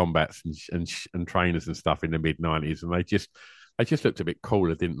were in combats and trainers and stuff in the mid-90s, and they just looked a bit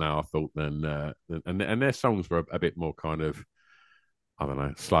cooler, didn't they? I thought and their songs were a bit more kind of, I don't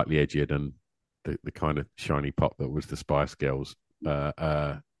know, slightly edgier than the kind of shiny pop that was the Spice Girls.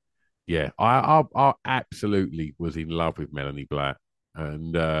 Yeah, I absolutely was in love with Melanie Blatt,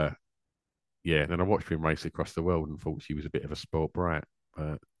 and yeah, then I watched him race across the world and thought she was a bit of a sport brat.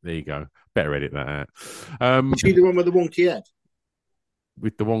 There you go. Better edit that out. Is she the one with the wonky head?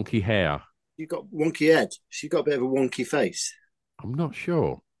 With the wonky hair? You got wonky head. She got a bit of a wonky face. I'm not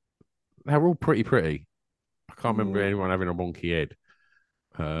sure. They're all pretty. I can't remember anyone having a wonky head.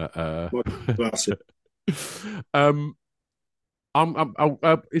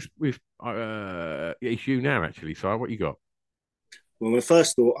 It's you now, actually. So what you got? Well, my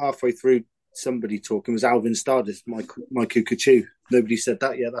first thought halfway through somebody talking was Alvin Stardust, my Cuckoo. Nobody said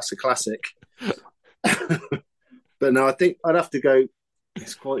that yet. That's a classic. But no, I think I'd have to go.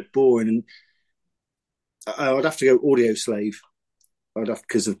 It's quite boring, and I'd have to go Audio Slave. I'd have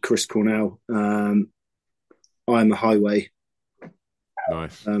because of Chris Cornell. I'm a Highway.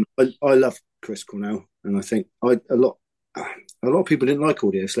 Nice. I love Chris Cornell, and I think a lot of people didn't like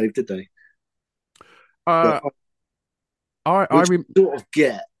Audio Slave, did they? I sort of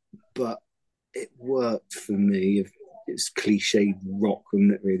get, but it worked for me. It's cliched rock,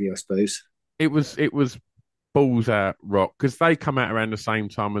 wasn't it? Really, I suppose it was balls out rock because they come out around the same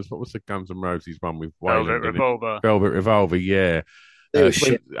time as what was the Guns N' Roses one with Velvet Revolver. Velvet Revolver, yeah. They were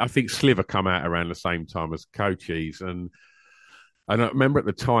shit. I think Sliver come out around the same time as Cochise, and I remember at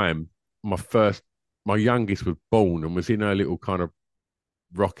the time my youngest was born and was in her little kind of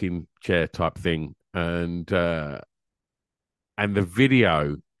rocking chair type thing, and the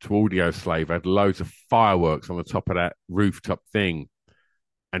video to Audio Slave had loads of fireworks on the top of that rooftop thing,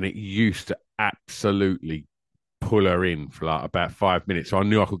 and it used to absolutely pull her in for like about 5 minutes. So I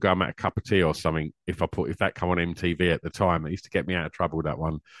knew I could go and make a cup of tea or something if that come on MTV at the time. It used to get me out of trouble, that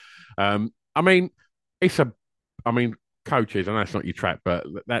one. Coaches, I know it's not your track, but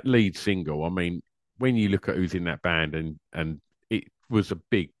that lead single, I mean, when you look at who's in that band, and it was a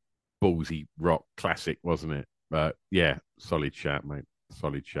big ballsy rock classic, wasn't it? But yeah, solid shout, mate.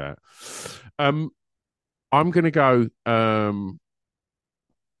 Solid shout. I'm gonna go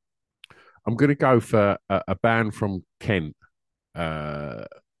for a band from Kent, and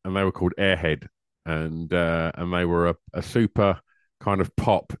they were called Airhead, and they were a super kind of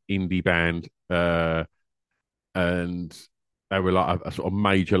pop indie band, and they were like a sort of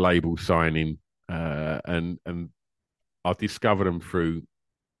major label signing, and I discovered them through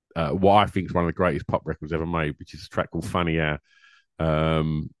what I think is one of the greatest pop records ever made, which is a track called Funny How,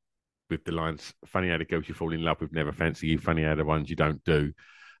 with the lines, "Funny how the girls you fall in love with never fancy you, funny how the ones you don't do."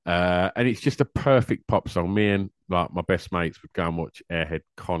 And it's just a perfect pop song. Me and like my best mates would go and watch Airhead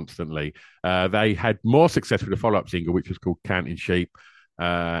constantly. They had more success with the follow-up single, which was called Counting Sheep,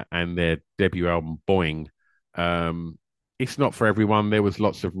 and their debut album Boing. It's not for everyone. There was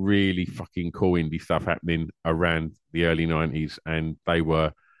lots of really fucking cool indie stuff happening around the early 90s, and they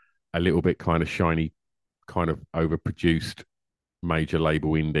were a little bit kind of shiny, kind of overproduced major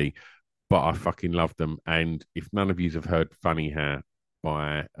label indie, but I fucking loved them. And if none of you have heard Funny How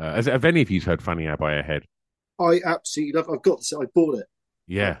by have any of you heard Funny How by Airhead? I absolutely love it. I've got this. I bought it.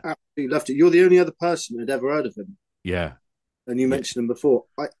 Yeah, I absolutely loved it. You're the only other person who'd ever heard of them. Yeah, and you mentioned them before.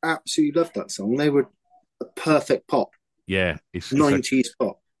 I absolutely loved that song. They were a perfect pop. Yeah, it's 90s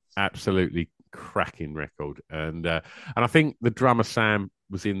pop. Absolutely cracking record. And I think the drummer Sam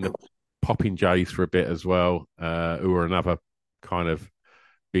was in the Poppin' Jays for a bit as well, who were another kind of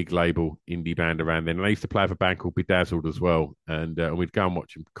big label indie band around then. And I used to play with a band called Bedazzled as well, and we'd go and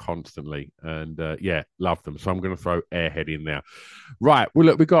watch them constantly. And yeah, loved them. So I'm going to throw Airhead in there. Right. Well,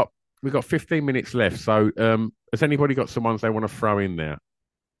 look, we've got 15 minutes left. So has anybody got some ones they want to throw in there?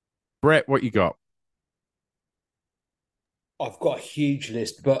 Brett, what you got? I've got a huge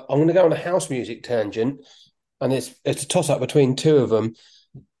list, but I'm going to go on a house music tangent, and it's a toss-up between two of them.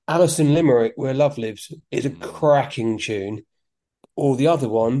 Alison Limerick, Where Love Lives, is a cracking tune. Or the other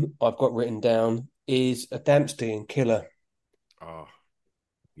one I've got written down is a Dempsey and Killer. Oh,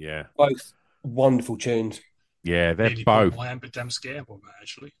 yeah. Both wonderful tunes. Yeah, they're Nearly both. my Amber Dempsey album,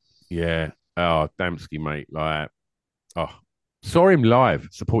 actually. Yeah. Oh, Dempsey, mate. Like, saw him live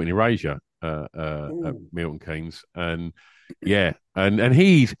supporting Erasure at Milton Keynes, and yeah, and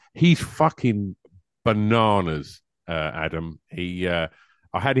he's fucking bananas, Adam. I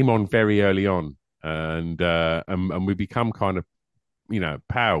had him on very early on, and we become kind of,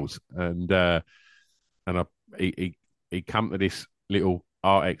 pals, and he come to this little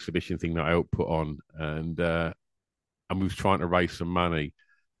art exhibition thing that I helped put on, and we was trying to raise some money.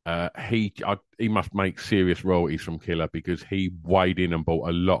 He must make serious royalties from Killer, because he weighed in and bought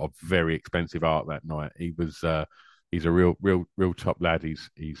a lot of very expensive art that night. He's a real top lad.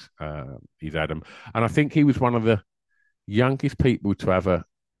 He's Adam, and I think he was one of the youngest people to have what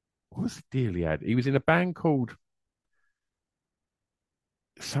was the deal he had? He was in a band called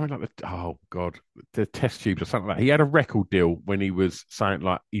something like the Test Tubes or something like that. He had a record deal when he was something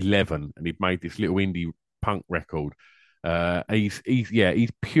like 11, and he'd made this little indie punk record. He's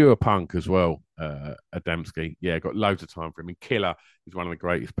pure punk as well. Adamski, yeah, got loads of time for him. And Killer is one of the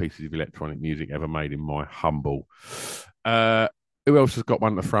greatest pieces of electronic music ever made, in my humble. Who else has got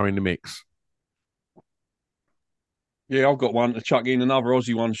one to throw in the mix? Yeah, I've got one to chuck in, another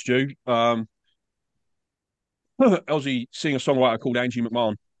Aussie one, Stu. Aussie singer-songwriter called Angie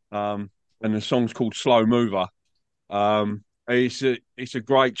McMahon, and the song's called Slow Mover. It's a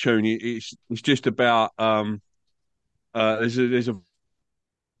great tune. It's just about there's a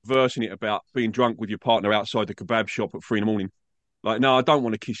verse in it about being drunk with your partner outside the kebab shop at 3 a.m. Like, no, I don't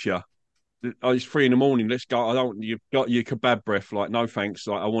want to kiss you. Oh, it's 3 a.m. Let's go. I don't. You've got your kebab breath. Like, no thanks.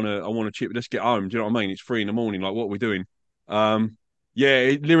 Like, I want to chip. Let's get home. Do you know what I mean? It's 3 a.m. Like, what are we doing?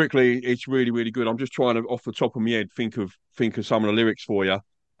 Yeah, lyrically, it's really, really good. I'm just trying to, off the top of my head, think of some of the lyrics for you.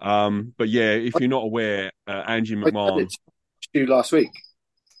 But yeah, if you're not aware, Angie McMahon. I sent it to you last week.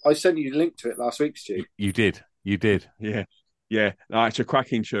 I sent you the link to it last week, Stu. You did. Yeah. No, it's a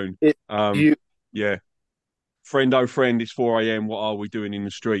cracking tune. You Yeah. Friend, oh friend, it's 4 a.m. What are we doing in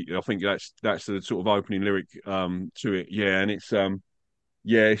the street? I think that's the sort of opening lyric to it. Yeah, and it's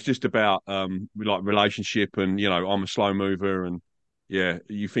just about like relationship, and I'm a slow mover, and yeah,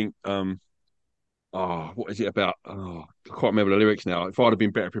 you think what is it about? Oh, I can't remember the lyrics now. If I'd have been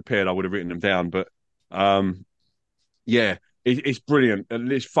better prepared, I would have written them down. But yeah, it's brilliant.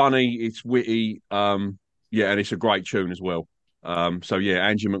 And it's funny, it's witty, and it's a great tune as well. So yeah,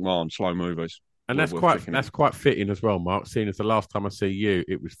 Angie McMahon, Slow Movers. And that's quite fitting as well, Mark. Seeing as the last time I see you,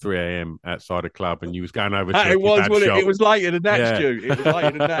 it was 3 a.m. outside a club, and you was going over to a kebab shop. It was later than that, Stu. It was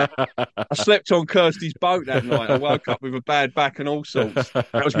later than that. I slept on Kirsty's boat that night. I woke up with a bad back and all sorts.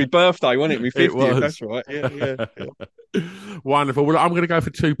 That was my birthday, wasn't it? My 50th. That's right. Yeah. Wonderful. Well, I'm going to go for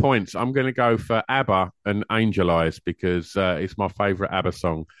 2 points. I'm going to go for ABBA and Angel Eyes because it's my favourite ABBA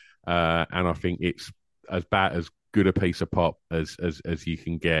song, and I think it's about as good a piece of pop as you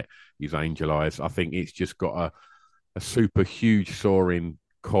can get. Is Angel Eyes. I think it's just got a super huge soaring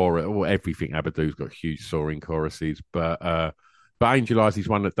chorus. Well, everything ABBA do's got huge soaring choruses, but Angel Eyes is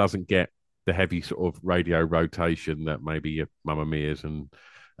one that doesn't get the heavy sort of radio rotation that maybe your Mamma Mia's and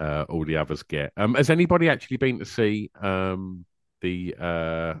all the others get. Has anybody actually been to see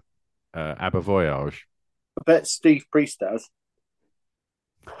the ABBA Voyage? I bet Steve Priest has.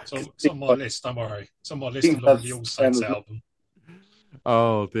 So it's on my list, don't worry. It's on my list along with the All Saints album.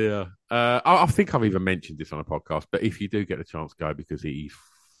 Oh dear. I think I've even mentioned this on a podcast, but if you do get a chance, go because it is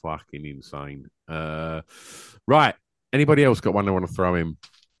fucking insane. Right. Anybody else got one they want to throw in?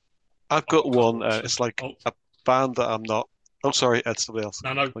 I've got one. It's like a band that I'm not. Oh, sorry, Ed, somebody else.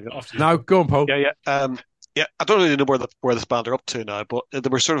 No, go on, Paul. Yeah. I don't really know where this band are up to now, but they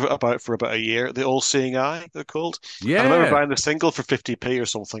were sort of about for about a year. The All Seeing Eye, they're called. Yeah. And I remember buying the single for 50p or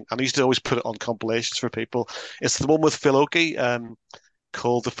something, and I used to always put it on compilations for people. It's the one with Phil Oakey,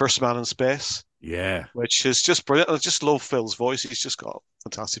 called The First Man in Space. Yeah. Which is just brilliant. I just love Phil's voice. He's just got a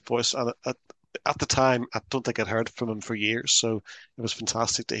fantastic voice. And at the time, I don't think I'd heard from him for years, so it was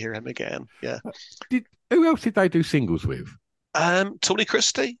fantastic to hear him again. Yeah. Who else did they do singles with? Tony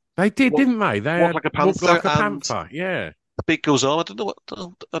Christie. They did, didn't they? They Walk Like a Panther. Walk Like a Panther. Yeah. The Beat Goes On. I don't know.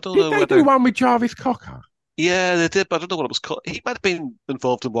 Did they do one with Jarvis Cocker? Yeah, they did, but I don't know what it was called. He might have been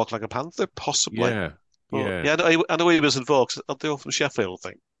involved in Walk Like a Panther, possibly. Yeah. I know he was involved. They're all from Sheffield, I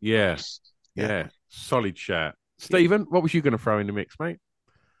think. Yeah. Solid shout. Stephen, what was you going to throw in the mix, mate?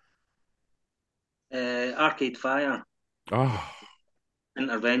 Arcade Fire. Oh.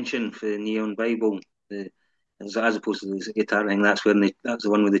 Intervention for the Neon Bible. As opposed to the guitar thing, that's the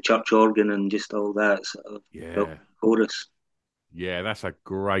one with the church organ and just all that sort of chorus. Yeah, that's a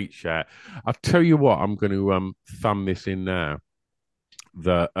great shout. I'll tell you what, I'm going to thumb this in now.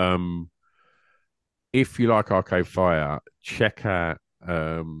 That if you like Arcade Fire, check out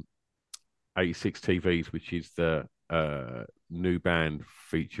 86 TVs, which is the new band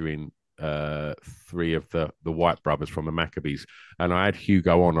featuring 3 of the White brothers from the Maccabees. And I had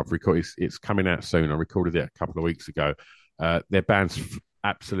Hugo on. I've recorded. It's coming out soon. I recorded it a couple of weeks ago. Their band's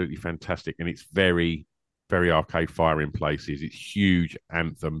absolutely fantastic, and it's very, very Arcade Fire in places. It's huge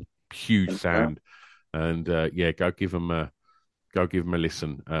anthem, huge sound, and go give them a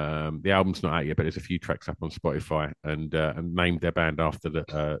listen. The album's not out yet, but there's a few tracks up on Spotify, and named their band after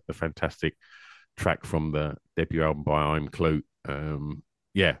the fantastic track from the debut album by I'm Clute.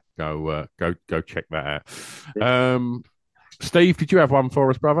 Go check that out. Steve, did you have one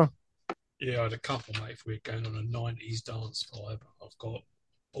for us, brother? Yeah, I had a couple, mate. If we're going on a 90s dance vibe, I've got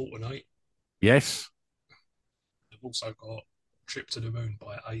Alternate. Yes. I've also got Trip to the Moon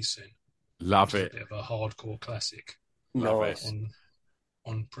by Acin. Love it. A bit of a hardcore classic. Love it.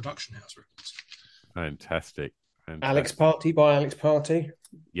 On Production House Records. Fantastic. Alex Party by Alex Party.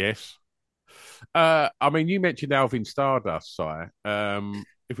 Yes. I mean, you mentioned Alvin Stardust, Si.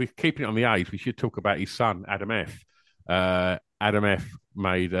 If we're keeping it on the age, we should talk about his son, Adam F. Adam F.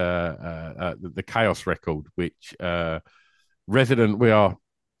 made the Chaos record, which resident we are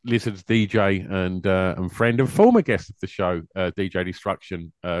Lizard's DJ and friend and former guest of the show, DJ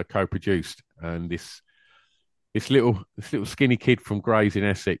Destruction, co-produced, and this little skinny kid from Grays in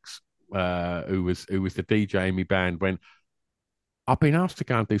Essex, who was the DJ in my band, went, I've been asked to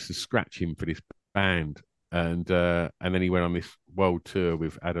go and do some scratching for this band, and then he went on this world tour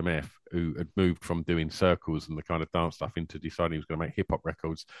with Adam F, who had moved from doing circles and the kind of dance stuff into deciding he was going to make hip hop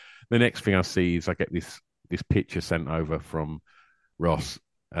records. The next thing I see is I get this picture sent over from Ross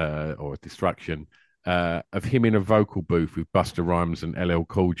or Destruction of him in a vocal booth with Busta Rhymes and LL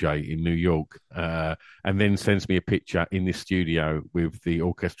Cool J in New York, and then sends me a picture in this studio with the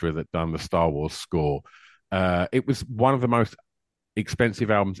orchestra that done the Star Wars score. It was one of the most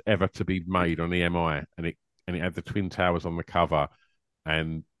expensive albums ever to be made on EMI, and it had the Twin Towers on the cover,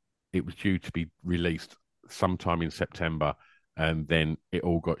 and it was due to be released sometime in September, and then it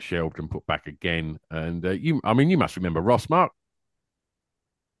all got shelved and put back again. And you must remember Ross, Mark.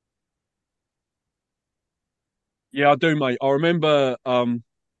 Yeah, I do, mate. I remember him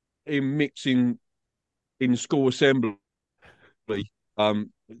mixing in school assembly,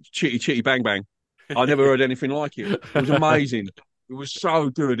 Chitty Chitty Bang Bang. I never heard anything like it. It was amazing. It was so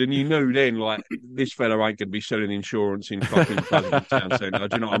good, and you knew then, like, this fella ain't going to be selling insurance in fucking Pleasant Town Centre.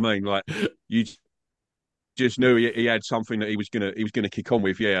 Do you know what I mean? Like, you just knew he had something that he was gonna kick on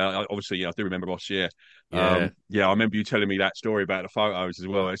with. Yeah, obviously, yeah, I do remember Ross. Yeah, I remember you telling me that story about the photos as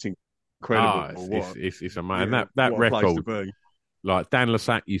well. It's incredible. It's amazing. Yeah, that record. Like Dan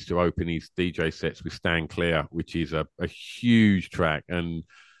Lasac used to open his DJ sets with Stand Clear, which is a huge track, and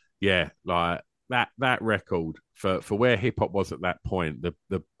yeah, like that record for where hip hop was at that point.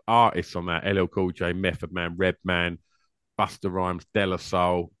 The artists on that: LL Cool J, Method Man, Redman, Busta Rhymes, De La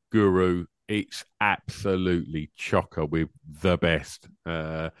Soul, Guru. It's absolutely chocker with the best.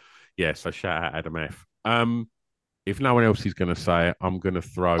 So shout out Adam F. If no one else is going to say it, I'm going to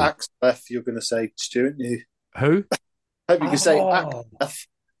throw Axel. You're going to say Stuart. You who? Hope you can say Axel.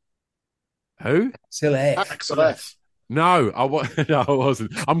 Who? Still Axel F. No, I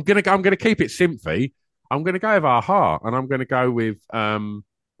wasn't. I'm gonna keep it Symphy. I'm gonna go with Aha, and I'm gonna go with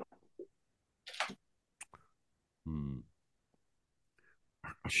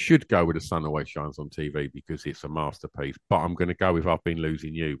I should go with The Sun Always Shines on TV because it's a masterpiece, but I'm going to go with I've Been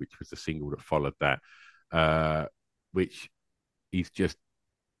Losing You, which was the single that followed that, which is just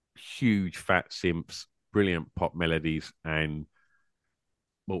huge fat simps, brilliant pop melodies, and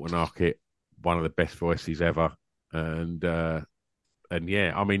Morton Harkett, one of the best voices ever. And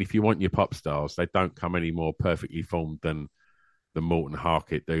yeah, I mean, if you want your pop stars, they don't come any more perfectly formed than Morton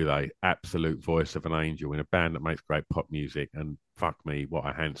Harkett, do they? Absolute voice of an angel in a band that makes great pop music. And fuck me, what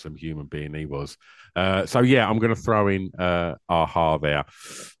a handsome human being he was. So yeah, I'm going to throw in Aha there.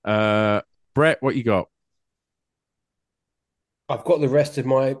 Brett, what you got? I've got the rest of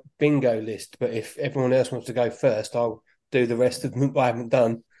my bingo list, but if everyone else wants to go first, I'll do the rest of them I haven't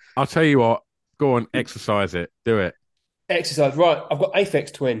done. I'll tell you what. Go on, exercise it. Do it. Exercise. Right, I've got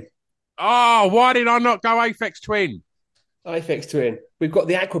Aphex Twin. Oh, why did I not go Aphex Twin? Aphex Twin. We've got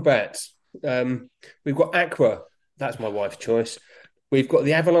the Aquabats. We've got Aqua. That's my wife's choice. We've got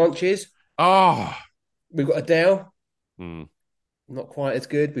the Avalanches. Oh. We've got Adele. Not quite as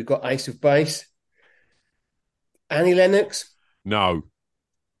good. We've got Ace of Base. Annie Lennox. No.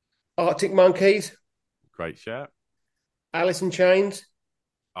 Arctic Monkeys. Great shout. Alice in Chains.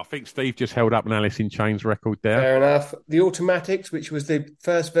 I think Steve just held up an Alice in Chains record there. Fair enough. The Automatics, which was the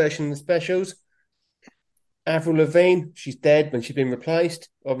first version of the Specials. Avril Lavigne, she's dead when she's been replaced,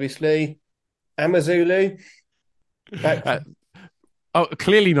 obviously. Amazulu.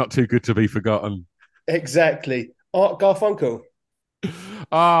 Clearly not too good to be forgotten. Exactly. Art Garfunkel.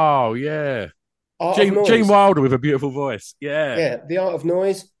 Oh, yeah. Gene Wilder with a beautiful voice. Yeah. Yeah, The Art of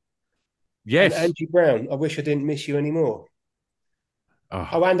Noise. Yes. And Angie Brown, I Wish I Didn't Miss You Anymore.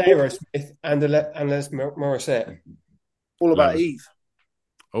 Oh, and Aerosmith and Les Morissette. All About Eve.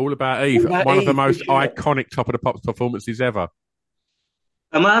 All About Eve. One of the most iconic Top of the Pops performances ever.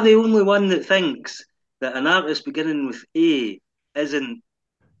 Am I the only one that thinks that an artist beginning with A isn't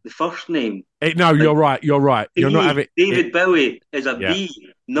the first name? No, you're right. You're right. You're not having David Bowie is a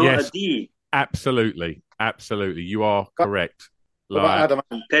B, not a D. Absolutely. You are correct. But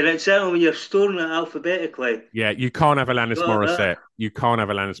it's certainly when you're storing it alphabetically. Yeah, you can't have Alanis Morissette. You can't have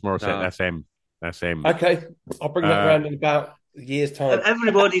Alanis Morissette. No. That's M. Okay, I'll bring that around in about a year's time. And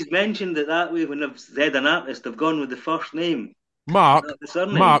everybody's mentioned it that way when they've said an artist, they've gone with the first name. Mark,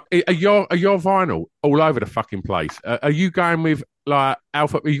 are your vinyl all over the fucking place? Are you going with like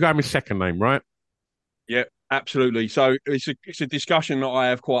alpha? Are you going with second name, right? Yeah, absolutely. So it's a discussion that I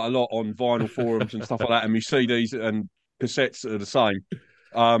have quite a lot on vinyl forums and stuff like that, and my CDs and cassettes are the same.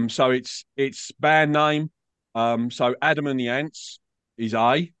 So it's band name. So Adam and the Ants is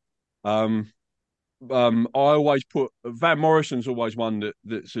A. I always put Van Morrison's always one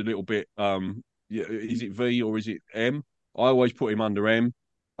that's a little bit. Is it V or is it M? I always put him under M.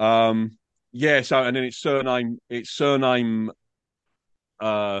 yeah. So and then it's surname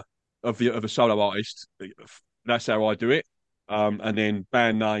of a solo artist. That's how I do it. And then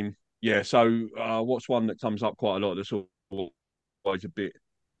band name. Yeah. So what's one that comes up quite a lot? That's always a bit.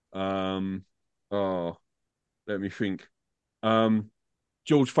 Oh, let me think.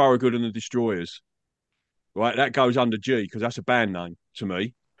 George Thorogood and the Destroyers. Right, that goes under G because that's a band name to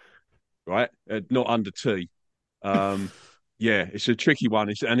me. Right, not under T. Yeah, it's a tricky one.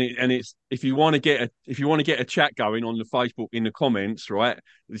 It's if you want to get a chat going on the Facebook in the comments, right?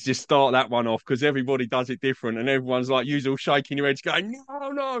 Let's just start that one off because everybody does it different, and everyone's like usual shaking your heads, going,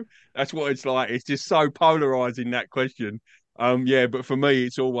 "No." That's what it's like. It's just so polarizing, that question. Yeah, but for me,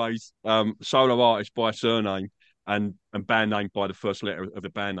 it's always solo artist by surname and band name by the first letter of the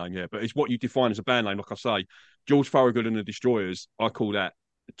band name. Yeah, but it's what you define as a band name. Like I say, George Thorogood and the Destroyers, I call that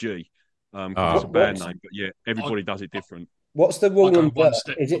a G. It's a band name, but yeah, everybody does it different. What's the rule on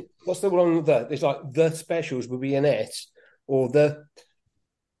the? Is it? What's the rule on the? It's like the Specials would be an S, or they'd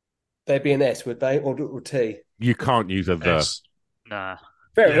be an S, would they, or T? You can't use a the. Nah.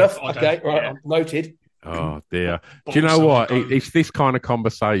 Fair enough. Okay, right, noted. Oh dear. Do you know what? It's this kind of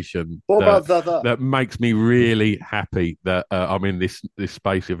conversation that makes me really happy that I'm in this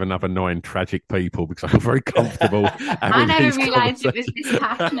space with another 9 tragic people because I feel very comfortable. I never realised it was this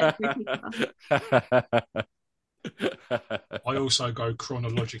passionate. I also go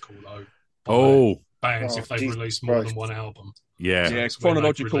chronological though. Bands if they release more than one album. Yeah,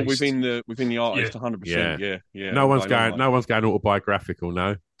 chronological within the artist, 100%. Yeah. No one's going autobiographical,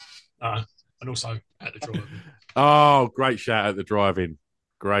 no. And also at the drive-in. Oh, great shout at the drive-in.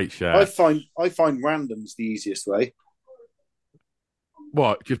 Great shout. I find randoms the easiest way.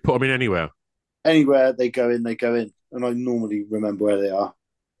 What? Just put them in anywhere? Anywhere they go in, and I normally remember where they are.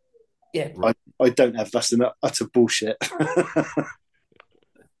 Yeah, I don't have. That's an utter bullshit.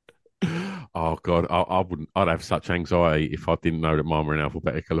 Oh God, I wouldn't. I'd have such anxiety if I didn't know that mine were in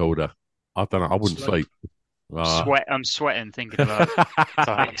alphabetical order. I don't know. I wouldn't sleep. I'm sweating thinking about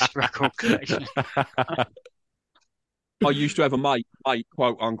this record collection. I used to have a mate,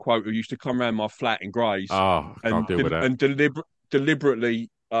 quote unquote, who used to come around my flat in Grays. Oh, I can't deal with that. And deliberately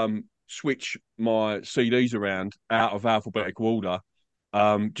switch my CDs around out of alphabetical order,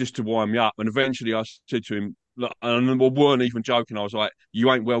 just to wind me up. And eventually, I said to him, look, and I weren't even joking. I was like,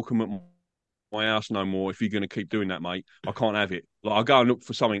 "You ain't welcome at my house no more if you're going to keep doing that, mate. I can't have it. Like, I go and look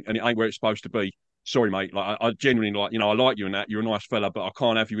for something, and it ain't where it's supposed to be. Sorry, mate. Like, I genuinely I like you and that. You're a nice fella, but I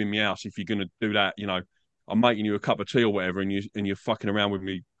can't have you in my house if you're going to do that. I'm making you a cup of tea or whatever, and you're fucking around with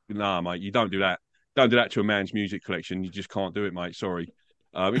me. Nah, mate, you don't do that. Don't do that to a man's music collection. You just can't do it, mate. Sorry."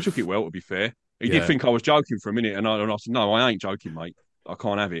 He took it well, to be fair. He did think I was joking for a minute, and I said, "No, I ain't joking, mate. I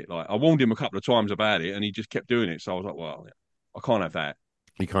can't have it." Like, I warned him a couple of times about it, and he just kept doing it. So I was like, "Well, I can't have that."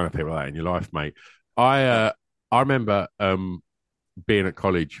 You can't have people like that in your life, mate. I remember being at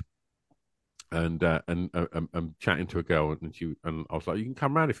college and chatting to a girl, and I was like, "You can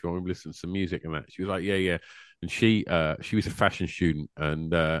come round if you want to listen to some music and that." She was like, "Yeah." And she was a fashion student,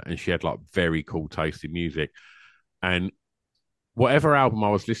 and she had like very cool taste in music, and whatever album I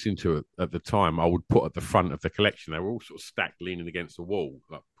was listening to at the time, I would put at the front of the collection. They were all sort of stacked, leaning against the wall,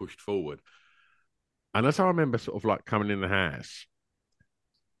 like pushed forward. And as I remember sort of like coming in the house,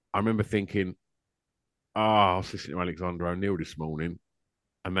 I remember thinking, I was listening to Alexander O'Neal this morning,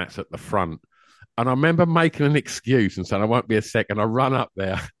 and that's at the front. And I remember making an excuse and saying, "I won't be a second." I run up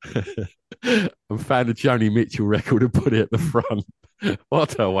there and found a Joni Mitchell record and put it at the front.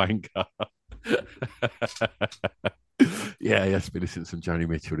 What a wanker. Yeah, yes, been listening to some Joni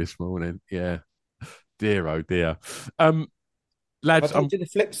Mitchell this morning. Yeah. Dear, oh dear. Lads, I did the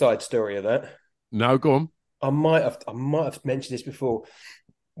flip side story of that. No, go on. I might have mentioned this before.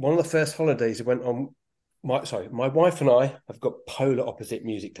 One of the first holidays I went on, my wife and I have got polar opposite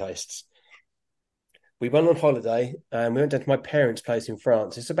music tastes. We went on holiday and we went down to my parents' place in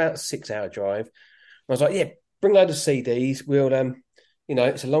France. It's about a 6-hour drive. I was like, "Yeah, bring a load of CDs. We'll,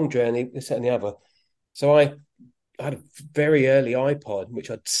 it's a long journey, this, that, and the other." So I had a very early iPod, which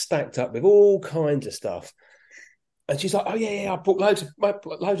I'd stacked up with all kinds of stuff. And she's like, "Oh, yeah, I bought loads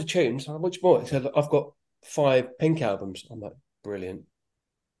of tunes." I'm like, "Which more?" She said, "I've got 5 Pink albums." I'm like, "Brilliant."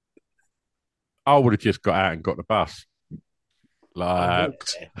 I would have just got out and got the bus. Like, I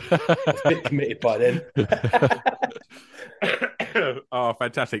was a bit committed by then. Oh,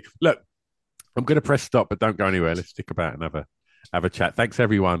 fantastic. Look, I'm going to press stop, but don't go anywhere. Let's stick about and have a chat. Thanks,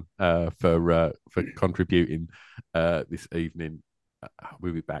 everyone, for contributing this evening.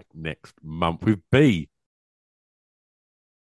 We'll be back next month with B